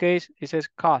 o en this case, it says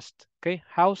cost. ¿Ok?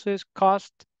 Houses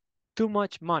cost too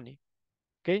much money.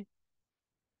 ¿Ok?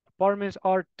 Apartments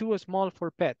are too small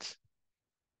for pets.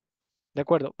 De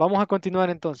acuerdo, vamos a continuar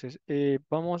entonces.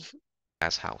 Vamos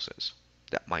as houses.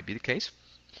 That might be the case.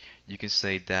 You can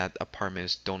say that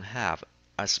apartments don't have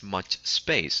as much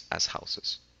space as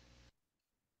houses.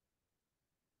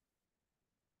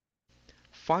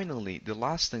 Finally, the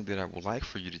last thing that I would like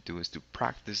for you to do is to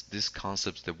practice these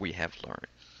concepts that we have learned.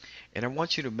 And I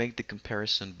want you to make the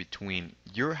comparison between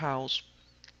your house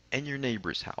and your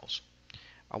neighbor's house.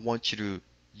 I want you to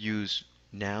use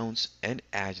nouns and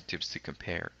adjectives to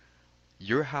compare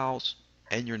your house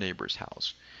and your neighbor's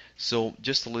house. So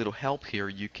just a little help here,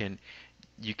 you can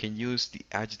use the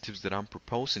adjectives that I'm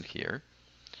proposing here,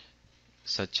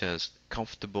 such as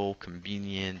comfortable,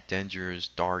 convenient, dangerous,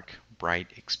 dark, bright,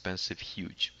 expensive,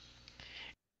 huge.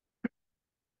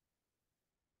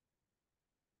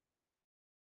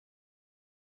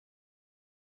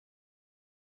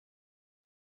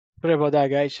 Sorry about that,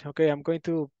 guys. Okay,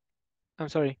 I'm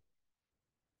sorry.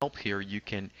 Help here, you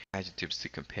can adjectives to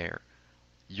compare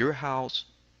your house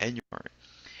and your,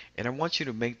 and I want you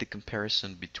to make the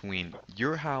comparison between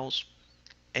your house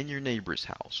and your neighbor's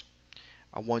house.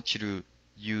 I want you to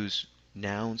use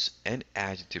nouns and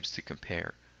adjectives to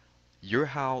compare your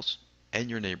house and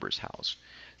your neighbor's house.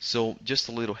 So just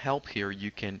a little help here,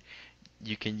 you can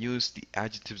use the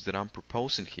adjectives that I'm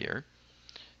proposing here,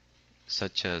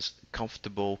 such as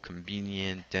comfortable,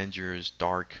 convenient, dangerous,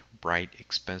 dark, bright,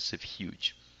 expensive,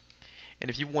 huge. And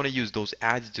if you want to use those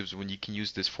adjectives, when you can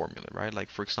use this formula, right? Like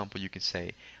for example, you can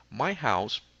say, my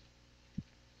house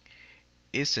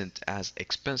isn't as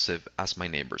expensive as my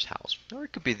neighbor's house. Or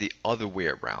it could be the other way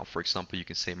around. For example, you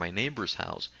can say my neighbor's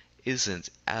house isn't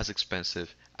as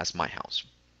expensive as my house.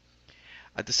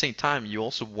 At the same time, you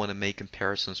also want to make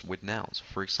comparisons with nouns.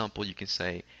 For example, you can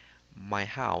say my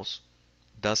house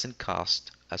doesn't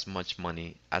cost as much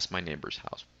money as my neighbor's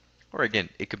house. Or again,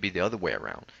 it could be the other way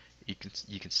around.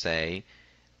 You can say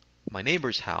my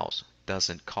neighbor's house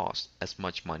doesn't cost as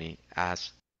much money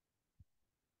as.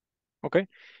 Ok.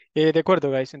 De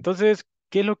acuerdo, guys. Entonces,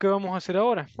 ¿qué es lo que vamos a hacer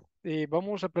ahora?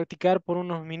 Vamos a practicar por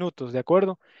unos minutos, ¿de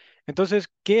acuerdo? Entonces,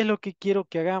 ¿qué es lo que quiero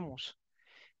que hagamos?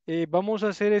 Vamos a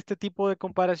hacer este tipo de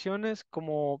comparaciones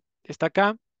como está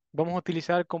acá. Vamos a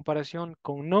utilizar comparación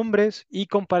con nombres y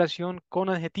comparación con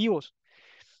adjetivos.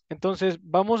 Entonces,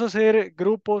 vamos a hacer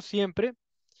grupos siempre.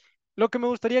 Lo que me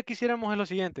gustaría que hiciéramos es lo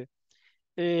siguiente.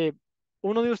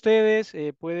 Uno de ustedes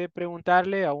puede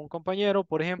preguntarle a un compañero,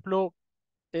 por ejemplo,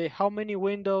 how many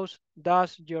windows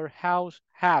does your house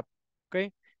have?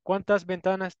 ¿Ok? ¿Cuántas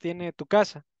ventanas tiene tu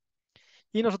casa?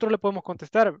 Y nosotros le podemos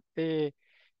contestar,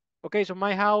 okay, so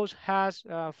my house has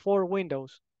 4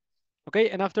 windows. Okay,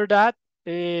 and after that,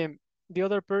 the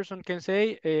other person can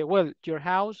say, well, your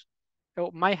house,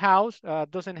 oh, my house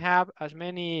doesn't have as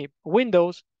many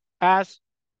windows as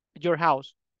your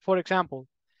house, for example.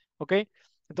 ¿Ok?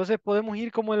 Entonces podemos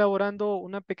ir como elaborando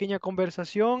una pequeña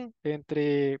conversación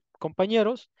entre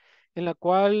compañeros en la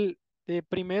cual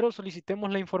primero solicitemos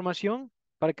la información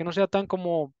para que no sea tan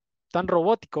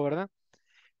robótico, ¿verdad?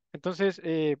 Entonces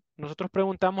nosotros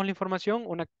preguntamos la información,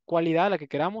 una cualidad, la que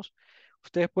queramos.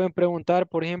 Ustedes pueden preguntar,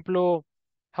 por ejemplo,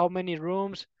 how many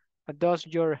rooms does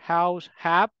your house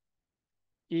have?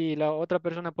 Y la otra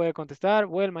persona puede contestar,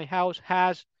 well, my house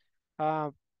has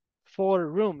uh, 4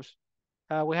 rooms.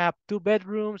 We have 2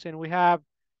 bedrooms and we have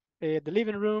the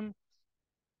living room.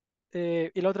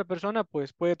 Y la otra persona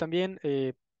pues puede también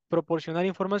proporcionar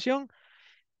información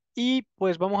y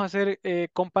pues vamos a hacer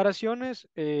comparaciones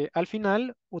al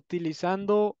final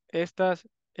utilizando estas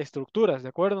estructuras, ¿de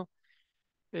acuerdo?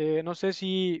 No sé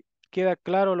si queda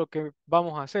claro lo que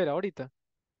vamos a hacer ahorita.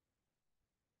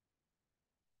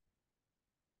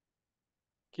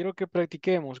 Quiero que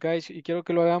practiquemos, guys, y quiero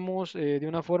que lo hagamos de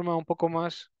una forma un poco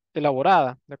más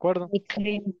elaborada, ¿de acuerdo?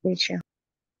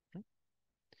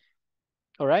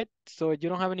 All right, so if you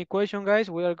don't have any question, guys,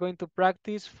 we are going to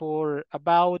practice for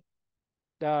about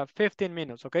 15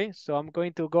 minutes, okay? So I'm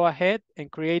going to go ahead and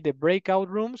create the breakout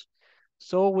rooms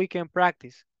so we can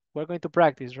practice. We're going to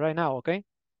practice right now, okay?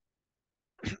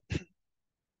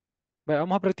 Bueno,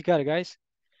 vamos a practicar, guys.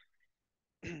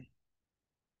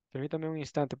 Permítame un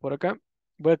instante por acá.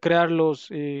 Voy a crear los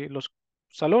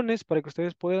salones para que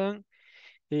ustedes puedan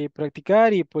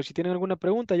practicar y pues si tienen alguna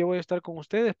pregunta yo voy a estar con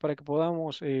ustedes para que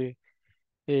podamos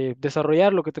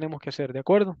desarrollar lo que tenemos que hacer, ¿de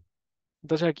acuerdo?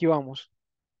 Entonces aquí vamos.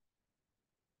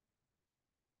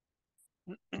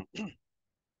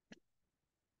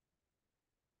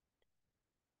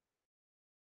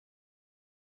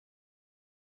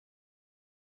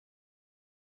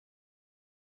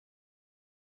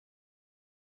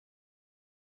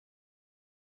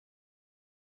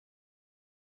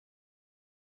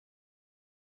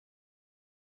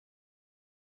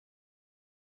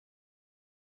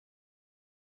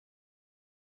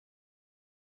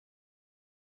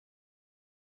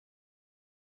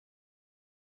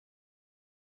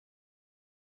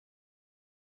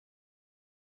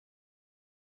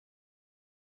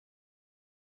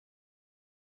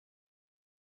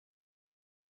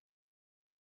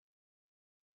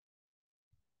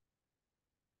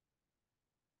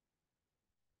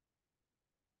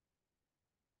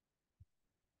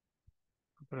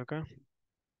 por acá.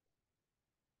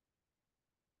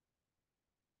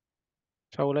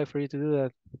 So I would like for you to do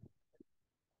that.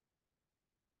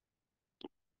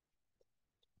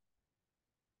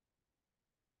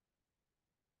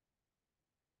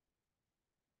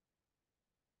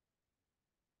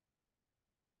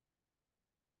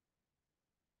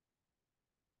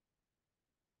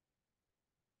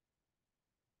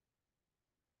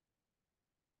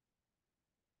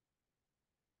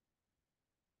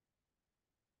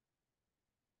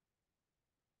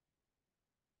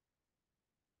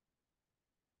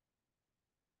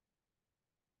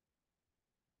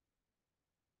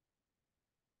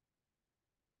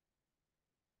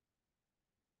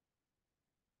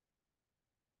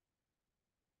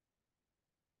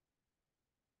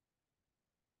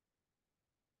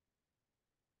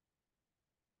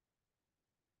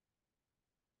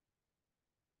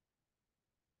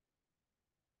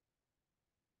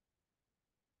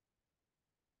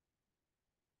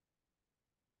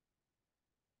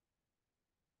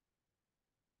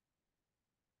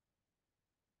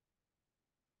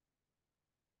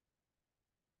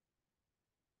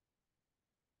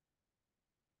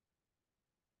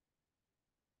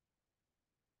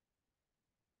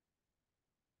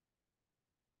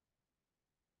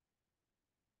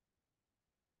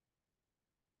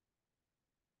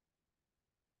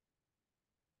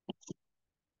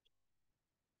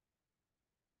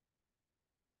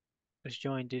 Let's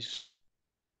join this.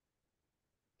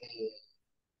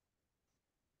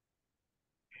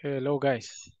 Hello,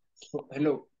 guys. So,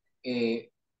 hello.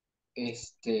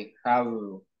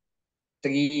 Have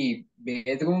 3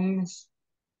 bedrooms,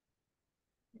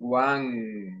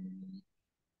 one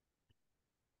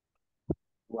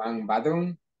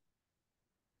bathroom,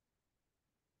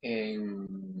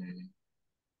 and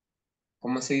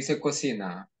 ¿cómo se dice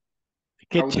cocina?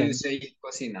 How do you Kitchen. say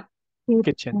cocina?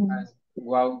 Kitchen.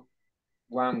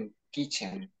 One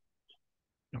kitchen.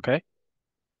 Okay.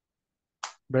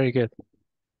 Very good.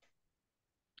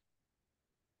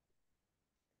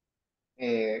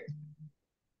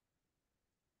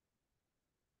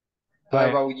 How Right.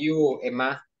 about you,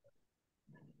 Emma?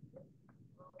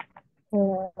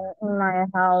 In my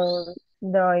house,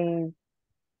 there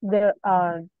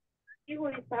are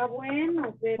 4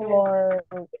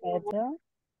 bedrooms,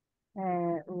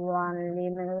 one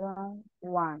living room,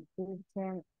 one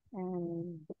kitchen,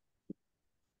 and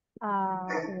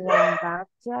one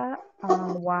backyard,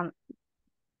 and one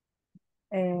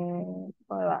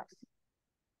garage.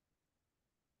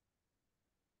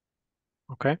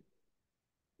 Okay.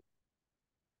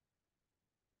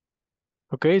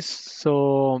 Okay.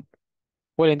 So,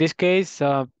 well, in this case,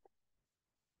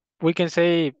 we can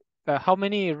say, how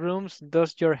many rooms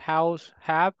does your house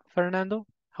have, Fernando?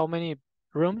 How many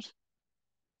rooms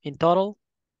in total?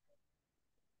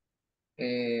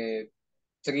 3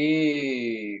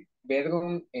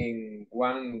 bedroom and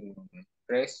one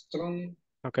restroom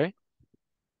Okay.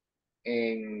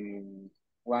 and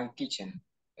one kitchen.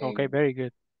 Okay. And Very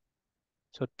good.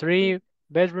 So 3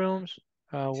 bedrooms,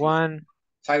 sí, one.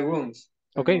 5 rooms.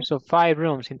 Okay. So 5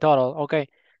 rooms in total. Okay.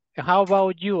 And how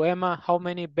about you, Emma? How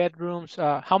many bedrooms?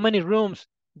 How many rooms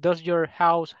does your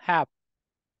house have?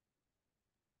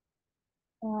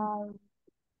 Um,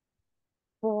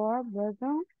 4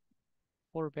 bedrooms.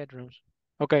 4 bedrooms.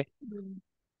 Okay. Mm.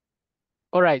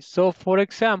 All right. So for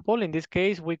example, in this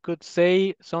case, we could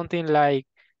say something like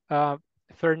uh,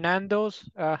 Fernando's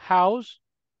house.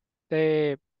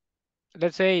 The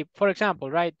Let's say, for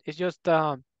example, right? It's just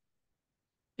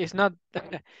it's not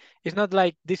it's not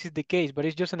like this is the case, but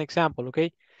it's just an example.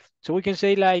 Okay. So we can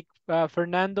say like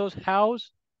Fernando's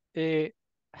house uh,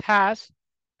 has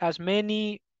as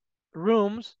many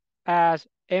rooms as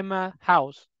Emma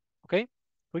house. Okay.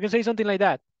 We can say something like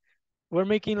that. We're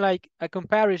making like a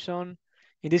comparison.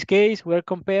 In this case, we're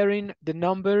comparing the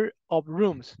number of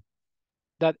rooms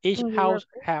that each Can you house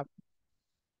repeat? have.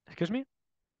 Excuse me?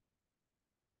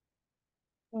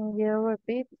 Can you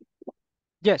repeat?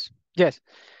 Yes, yes.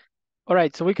 All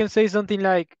right, so we can say something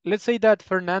like, let's say that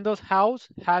Fernando's house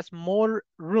has more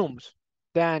rooms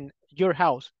than your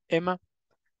house, Emma.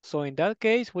 So in that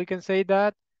case, we can say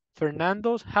that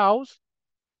Fernando's house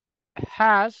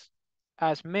has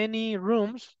as many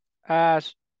rooms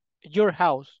as your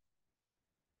house.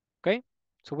 Okay,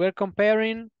 so we're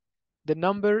comparing the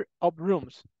number of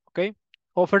rooms. Okay,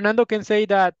 or Fernando can say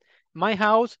that my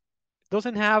house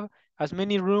doesn't have as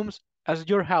many rooms as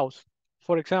your house,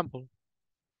 for example.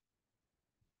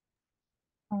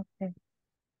 Okay.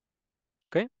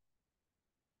 Okay,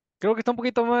 creo que está un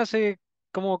poquito más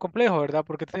como complejo, ¿verdad?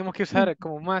 Porque tenemos que Mm. usar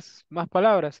como más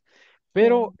palabras. Sí.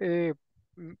 Pero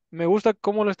me gusta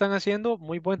cómo lo están haciendo.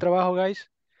 Muy buen trabajo, guys.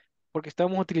 porque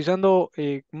estamos utilizando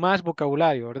más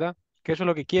vocabulario, ¿verdad? Que eso es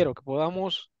lo que quiero, que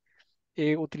podamos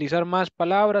utilizar más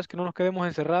palabras, que no nos quedemos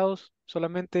encerrados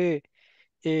solamente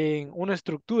en una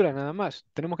estructura nada más.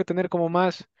 Tenemos que tener como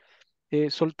más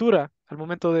soltura al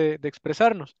momento de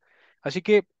expresarnos. Así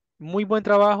que muy buen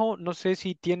trabajo. No sé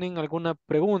si tienen alguna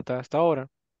pregunta hasta ahora.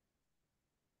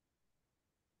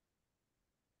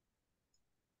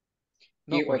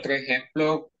 No, Y pues. otro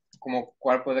ejemplo, como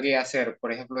cuál podría ser,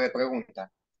 por ejemplo, de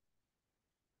pregunta.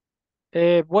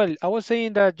 Well, I was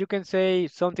saying that you can say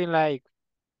something like,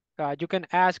 you can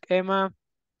ask Emma,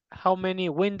 how many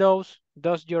windows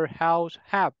does your house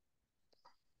have?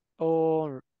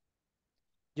 Or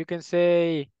you can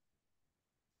say,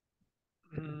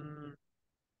 mm,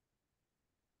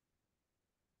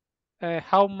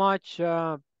 how much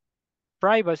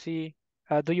privacy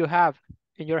do you have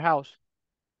in your house?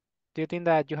 Do you think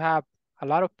that you have a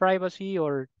lot of privacy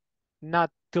or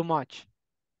not too much?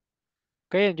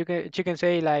 Okay, and you can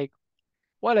say like,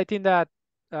 well, I think that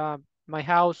my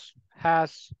house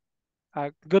has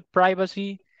good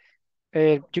privacy.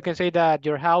 You can say that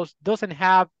your house doesn't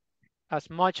have as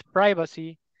much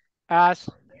privacy as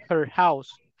her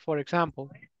house, for example.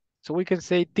 So we can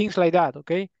say things like that,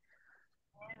 okay?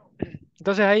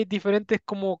 Entonces hay diferentes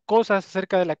como cosas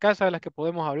acerca de la casa de las que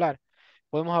podemos hablar.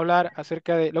 Podemos hablar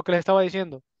acerca de lo que les estaba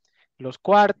diciendo, los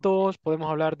cuartos, podemos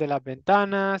hablar de las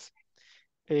ventanas,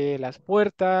 las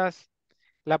puertas,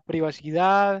 la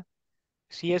privacidad,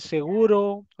 si es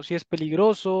seguro o si es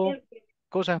peligroso,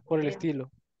 cosas por el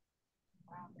estilo.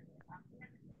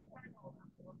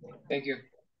 Thank you.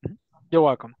 You're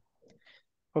welcome.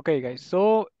 Okay, guys.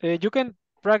 So you can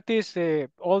practice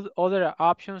all other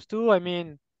options too. I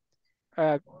mean,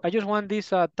 I just want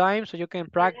this time so you can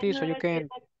practice, so you can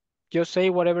just say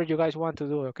whatever you guys want to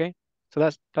do. Okay, so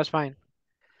that's fine.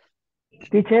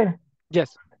 Teacher,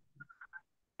 Yes,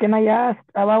 can I ask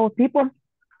about people?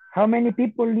 How many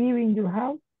people live in your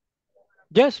house?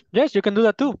 yes, you can do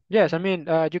that too. Yes, I mean,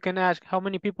 you can ask how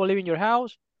many people live in your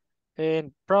house,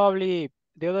 and probably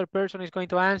the other person is going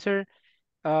to answer.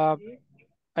 Uh,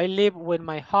 I live with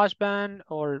my husband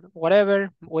or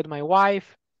whatever, with my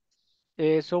wife.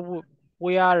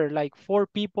 We are like four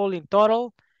people in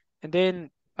total. And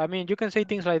then, I mean, you can say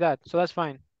things like that. So that's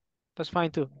fine. That's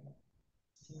fine too.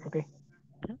 Okay.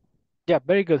 Mhm. Yeah,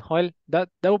 very good, Joel. That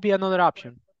would be another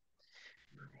option.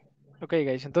 Ok,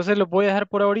 guys. Entonces los voy a dejar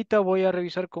por ahorita. Voy a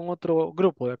revisar con otro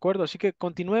grupo, ¿de acuerdo? Así que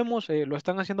continuemos. Lo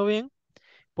están haciendo bien.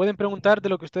 Pueden preguntar de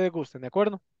lo que ustedes gusten, ¿de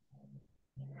acuerdo?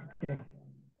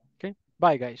 Ok.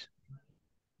 Bye, guys.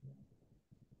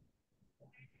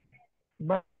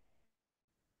 Bye.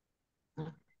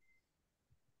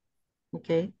 Ok.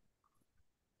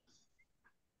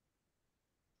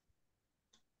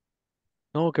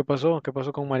 No, ¿qué pasó? ¿Qué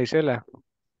pasó con Marisela?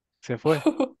 Se fue.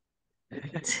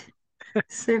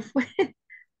 Se fue.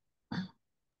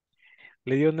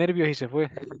 Le dio nervios y se fue.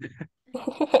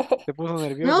 Se puso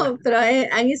nerviosa. No, pero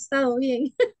han estado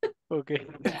bien. Ok.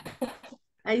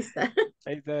 Ahí está.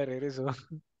 Ahí está de regreso.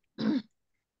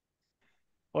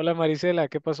 Hola Marisela,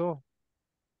 ¿qué pasó?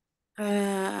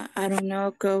 I don't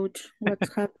know, coach. What's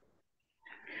happening?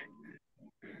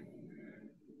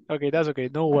 Okay, that's okay.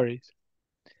 No worries.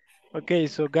 Okay,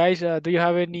 so guys, do you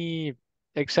have any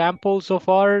examples so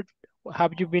far?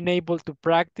 Have you been able to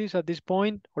practice at this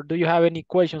point, or do you have any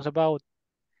questions about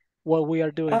what we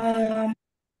are doing? Um,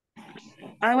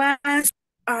 I was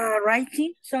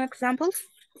writing some examples,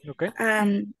 Okay.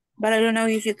 but I don't know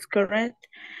if it's correct.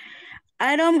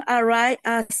 I don't arrive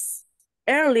as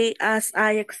early as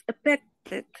I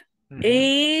expected.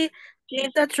 Mhm.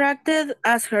 She's attracted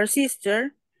as her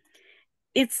sister.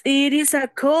 It is a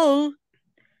cold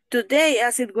today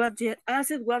as it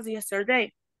was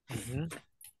yesterday. Mhm.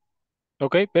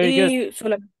 Okay, very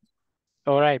good.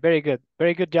 All right, very good.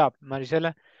 Very good job,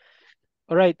 Marisela.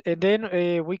 All right, and then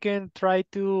we can try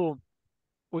to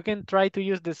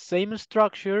use the same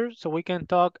structure so we can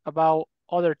talk about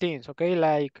other things, okay?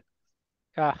 Like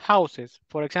houses,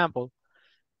 for example,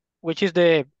 which is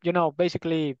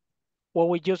basically what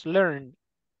we just learned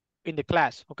in the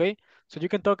class, okay? So you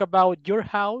can talk about your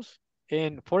house,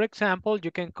 and for example,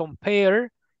 you can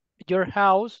compare your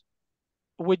house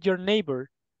with your neighbor,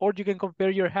 or you can compare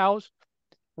your house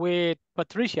with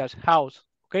Patricia's house,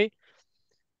 okay?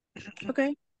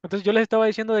 Okay. Entonces yo les estaba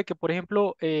diciendo de que, por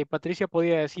ejemplo, Patricia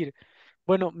podía decir,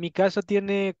 bueno, mi casa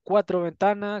tiene 4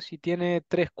 ventanas y tiene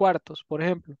 3 cuartos, por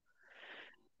ejemplo.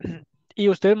 Y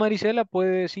usted, Marisela,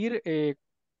 puede decir,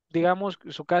 digamos,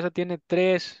 que su casa tiene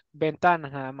 3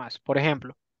 ventanas nada más, por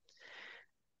ejemplo.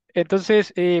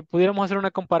 Entonces, pudiéramos hacer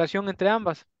una comparación entre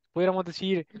ambas. Pudiéramos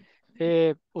decir,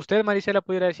 usted, Marisela,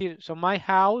 pudiera decir, so my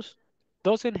house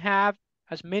doesn't have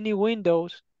as many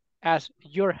windows as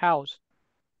your house.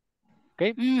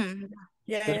 ¿Ok?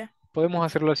 Yeah, Entonces, yeah. podemos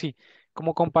hacerlo así,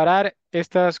 como comparar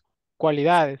estas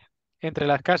cualidades entre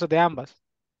las casas de ambas.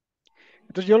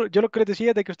 Entonces yo lo que les decía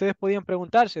es de que ustedes podían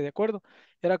preguntarse, ¿de acuerdo?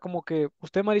 Era como que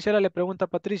usted, Marisela, le pregunta a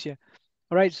Patricia,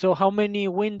 all right, so how many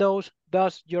windows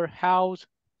does your house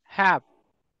have?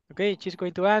 Okay, she's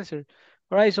going to answer,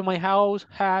 all right, so my house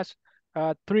has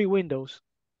 3 windows.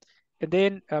 And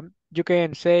then you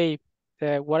can say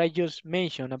what I just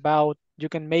mentioned about, you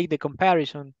can make the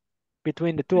comparison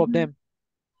between the two of them.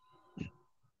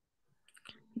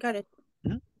 Got it.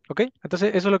 Ok, entonces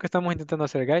eso es lo que estamos intentando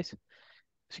hacer, guys.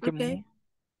 Así que, Okay.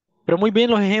 pero muy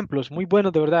bien los ejemplos, muy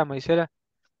buenos de verdad, Marisela.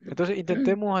 Entonces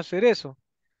intentemos hacer eso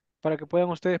para que puedan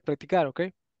ustedes practicar, ¿ok?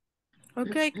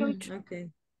 Okay, coach.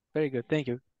 Okay. Very good, thank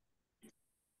you.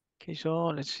 Okay, so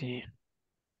let's see.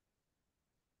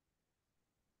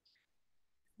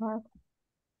 Ah,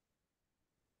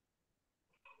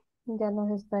 ya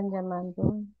nos están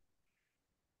llamando.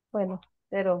 Bueno,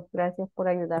 pero gracias por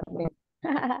ayudarme.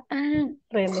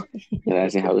 Reme.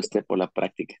 Gracias a usted por la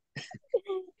práctica.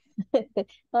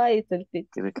 Ay, Celtic.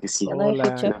 Creo que sí. Ya nos Hola.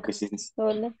 escuchó. Creo que sí.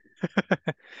 Hola.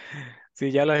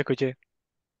 Sí, ya los escuché.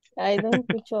 Ay, nos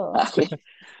escuchó. Ah, ok.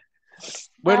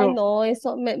 Ay, Bueno, no,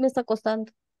 eso me está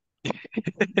costando.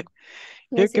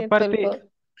 Me ¿qué siento el parte,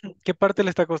 gol. qué parte le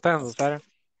está costando, Sara?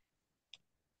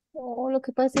 No, lo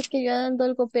que pasa es que yo ando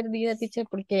algo perdida, teacher,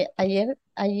 porque ayer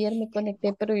me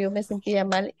conecté, pero yo me sentía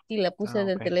mal y la puse Ah,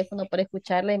 del ok, teléfono para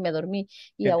escucharla y me dormí.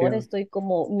 Y ahora entiendo. estoy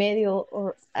como medio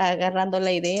agarrando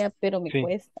la idea, pero me Sí,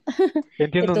 cuesta.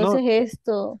 entiendo, no. Entonces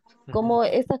esto, Ujú. como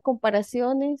estas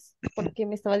comparaciones, porque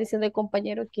me estaba diciendo el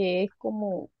compañero que es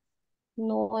como,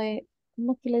 no es,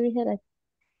 ¿cómo que le dijera?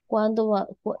 Cuando va,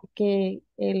 que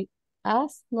el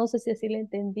as, no sé si así le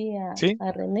entendí Sí,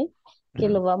 a René, que ujú.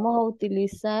 lo vamos a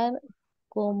utilizar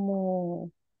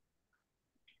como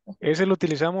Ese lo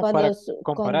utilizamos cuando, para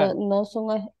cuando comparar. no son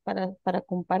para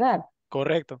comparar.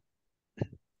 Correcto,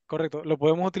 correcto. Lo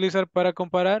podemos utilizar para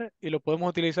comparar y lo podemos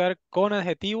utilizar con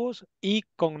adjetivos y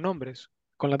con nombres,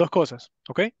 con las dos cosas,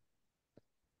 ¿ok?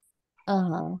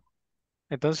 Ajá.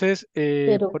 Entonces,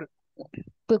 Pero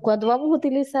pues cuando vamos a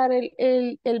utilizar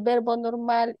el verbo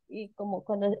normal y como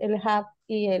cuando el have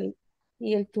y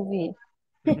el to be.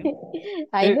 ujú.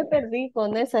 Ahí Eh, me perdí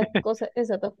con esas cosas,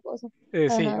 esas dos cosas.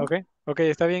 sí, Ajá. ok, ok,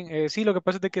 está bien. Sí, lo que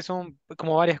pasa es de que son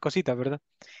como varias cositas, ¿verdad?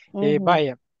 Ujú,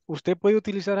 Vaya, usted puede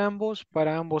utilizar ambos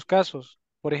para ambos casos.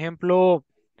 Por ejemplo,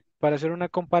 para hacer una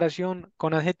comparación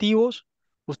con adjetivos,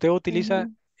 usted utiliza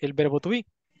ujú, el verbo to be.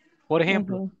 Por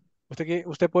ejemplo, ujú,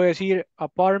 usted puede decir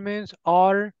apartments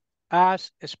are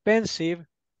as expensive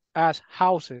as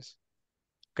houses,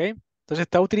 ¿ok? Entonces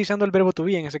está utilizando el verbo to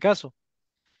be en ese caso.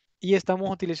 Y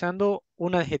estamos utilizando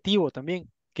un adjetivo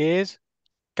también, que es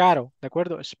caro, ¿de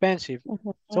acuerdo? Expensive.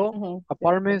 ujú, So, ujú,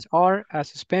 cierto. apartments are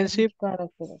as Ujú, expensive claro,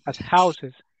 claro. as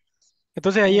houses.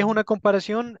 Entonces ahí es Ujú, una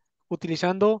comparación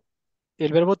utilizando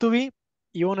el verbo to be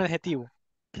y un adjetivo.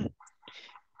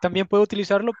 También puede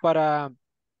utilizarlo para,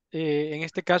 en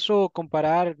este caso,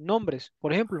 comparar nombres.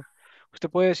 Por ejemplo, usted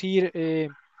puede decir,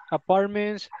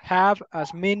 apartments have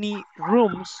as many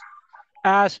rooms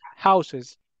as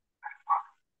houses.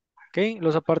 ¿Ok?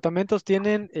 Los apartamentos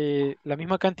tienen la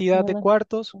misma cantidad de una-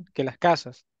 cuartos que las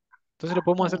casas. Entonces lo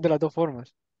podemos hacer de ujú, las dos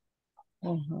formas.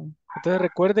 ujú, Entonces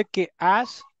recuerde que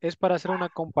as es para hacer una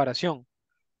comparación.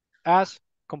 As,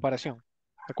 comparación.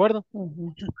 ¿De acuerdo?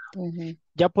 ujú, ujú,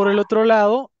 Ya por el otro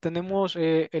lado, tenemos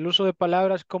el uso de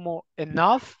palabras como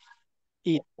enough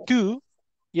y to,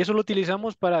 y eso lo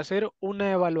utilizamos para hacer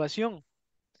una evaluación.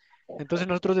 Entonces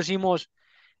nosotros decimos,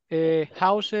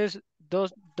 houses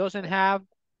doesn't have,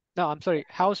 no, I'm sorry,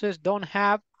 houses don't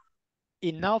have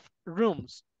enough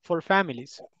rooms for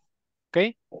families.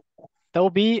 Okay? That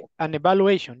will be an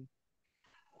evaluation.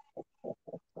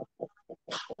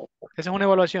 Esa es una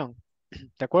evaluación,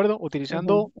 ¿de acuerdo?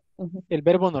 ujú, Utilizando ujú, el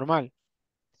verbo normal.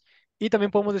 Y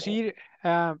también podemos decir,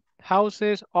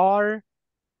 houses are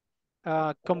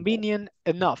convenient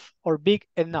enough or big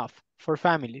enough for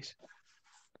families.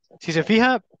 Si se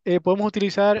fija, podemos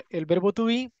utilizar el verbo to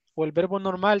be o el verbo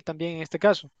normal también en este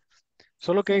caso.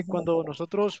 Solo que ujú, cuando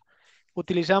nosotros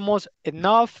utilizamos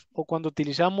enough o cuando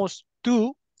utilizamos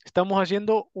to, estamos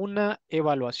haciendo una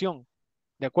evaluación,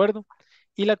 ¿de acuerdo?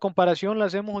 Y la comparación la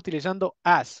hacemos utilizando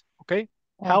as, ¿ok?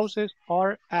 as, Houses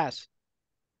are as.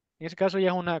 En ese caso ya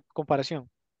es una comparación,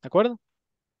 ¿de acuerdo?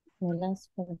 el as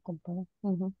para comparar.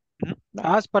 Ujú, Ujú. va.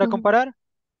 As para Ujú. comparar,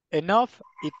 enough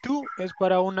y to es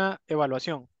para una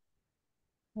evaluación.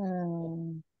 Ah,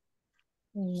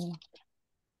 no,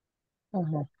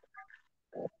 ajá.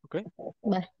 ¿Ok? ¿ok?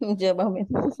 Va, ya más o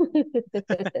menos.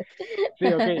 Sí,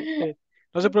 ok.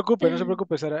 No se preocupe, no se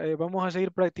preocupe, Sara. Vamos a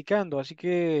seguir practicando, así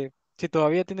que si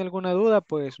todavía tiene alguna duda,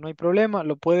 pues no hay problema,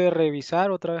 lo puede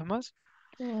revisar otra vez más.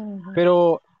 Ujú,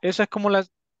 Pero esa es como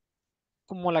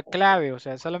la clave, o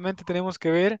sea, solamente tenemos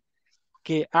que ver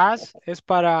que as es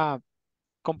para para,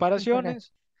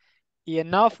 comparaciones y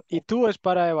enough y to es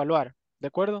para evaluar, ¿de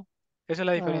acuerdo? Esa es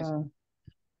la diferencia.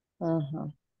 ah,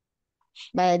 ajá.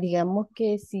 Vaya, digamos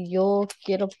que si yo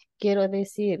quiero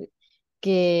decir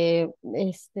que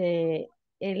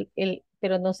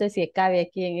pero no sé si cabe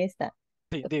aquí en esta,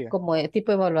 Sí, diga. como de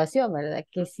tipo de evaluación, ¿verdad?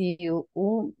 Que si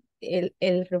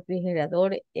el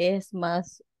refrigerador es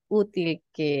más útil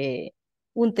que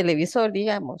un televisor,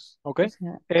 digamos. ¿Ok? O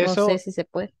sea, no sé Eso, si se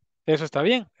puede. eso está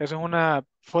bien, eso es una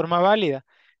forma válida,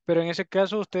 pero en ese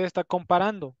caso usted está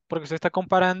comparando, porque usted está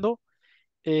comparando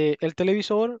el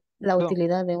televisor, La perdón,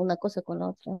 utilidad de una cosa con la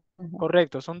otra. Ajá.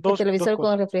 correcto, son El dos televisor con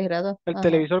cosas, el refrigerador. el Ajá,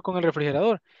 televisor con el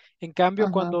refrigerador. En cambio,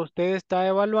 ajá. cuando usted está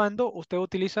evaluando, usted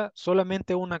utiliza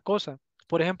solamente una cosa.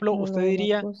 Por ejemplo, Solo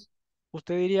una cosa.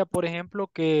 usted diría, por ejemplo,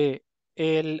 que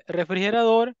el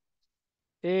refrigerador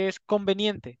es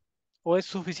conveniente o es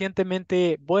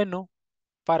suficientemente bueno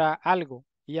para algo,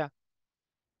 y ya.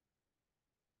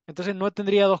 Entonces no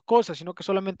tendría dos cosas, sino que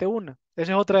solamente una.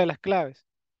 Esa es otra de las claves.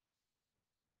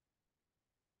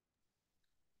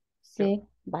 Ya, Sí,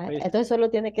 va. ahí está. Entonces solo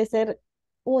tiene que ser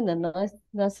una, no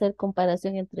hacer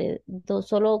comparación entre dos,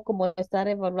 solo como estar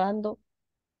evaluando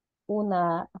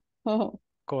una.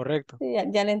 Correcto. Sí,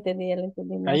 ya le entendí,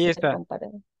 no Ahí hacer está.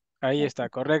 comparación. Ahí Ok. está,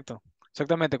 correcto.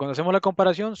 Exactamente. Cuando hacemos la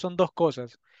comparación son dos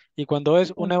cosas. Y cuando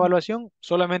es una Ujú. evaluación,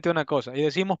 solamente una cosa. Y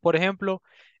decimos, por ejemplo,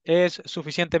 es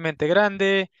suficientemente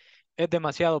grande, es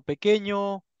demasiado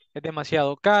pequeño, es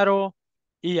demasiado caro,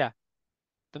 y ya.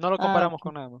 Entonces no lo Ah, comparamos ok.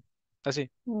 con nada más. Así.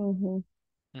 Ujú.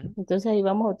 Ujú. Entonces ahí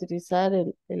vamos a utilizar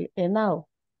el now,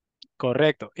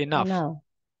 Correcto. Enough. now,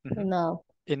 Ujú. now,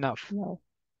 Enough. now.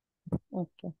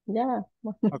 Ok, ya.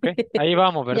 Ok. Ahí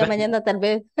vamos, Ya ¿verdad? mañana tal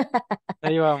vez.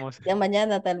 Ahí vamos. Ya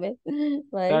mañana tal vez.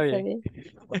 Va, Está está bien.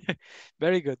 bien.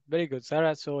 Very good,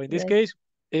 Sarah. So in this Gracias.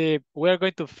 case, we are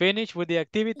going to finish with the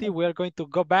activity. We are going to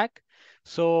go back,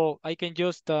 so I can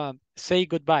just say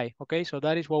goodbye. Okay, so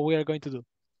that is what we are going to do.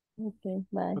 Ok,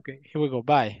 bye. Okay, here we go.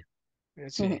 Bye.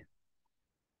 Let's see.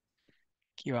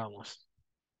 Aquí vamos.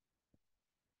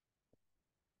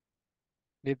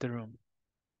 Leave the room.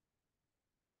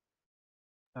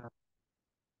 Uh,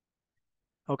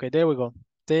 Okay, there we go.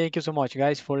 Thank you so much,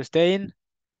 guys, for staying.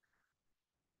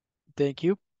 Thank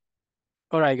you.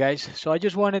 All right, guys. So I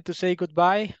just wanted to say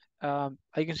goodbye. I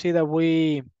can see that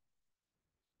we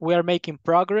are making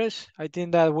progress. I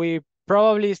think that we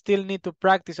probably still need to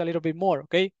practice a little bit more,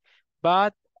 okay?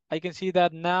 But I can see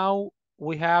that now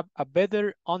we have a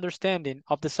better understanding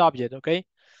of the subject, okay?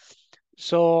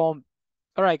 So,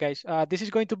 all right, guys, this is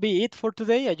going to be it for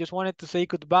today. I just wanted to say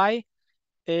goodbye.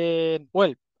 And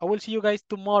well, I will see you guys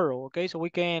tomorrow, okay? So we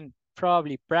can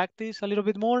probably practice a little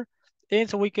bit more and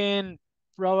so we can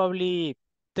probably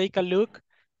take a look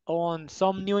on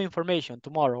some new information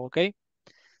tomorrow, okay?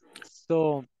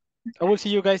 So I will see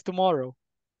you guys tomorrow.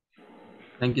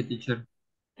 Thank you, teacher.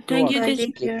 You're Thank you, welcome. Bye, Thank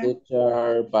you, teacher. teacher.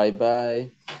 teacher. Bye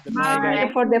bye. Goodbye, Thank guys.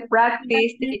 you for the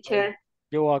practice, teacher.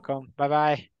 You're welcome. Bye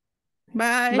bye.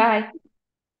 Bye. Bye.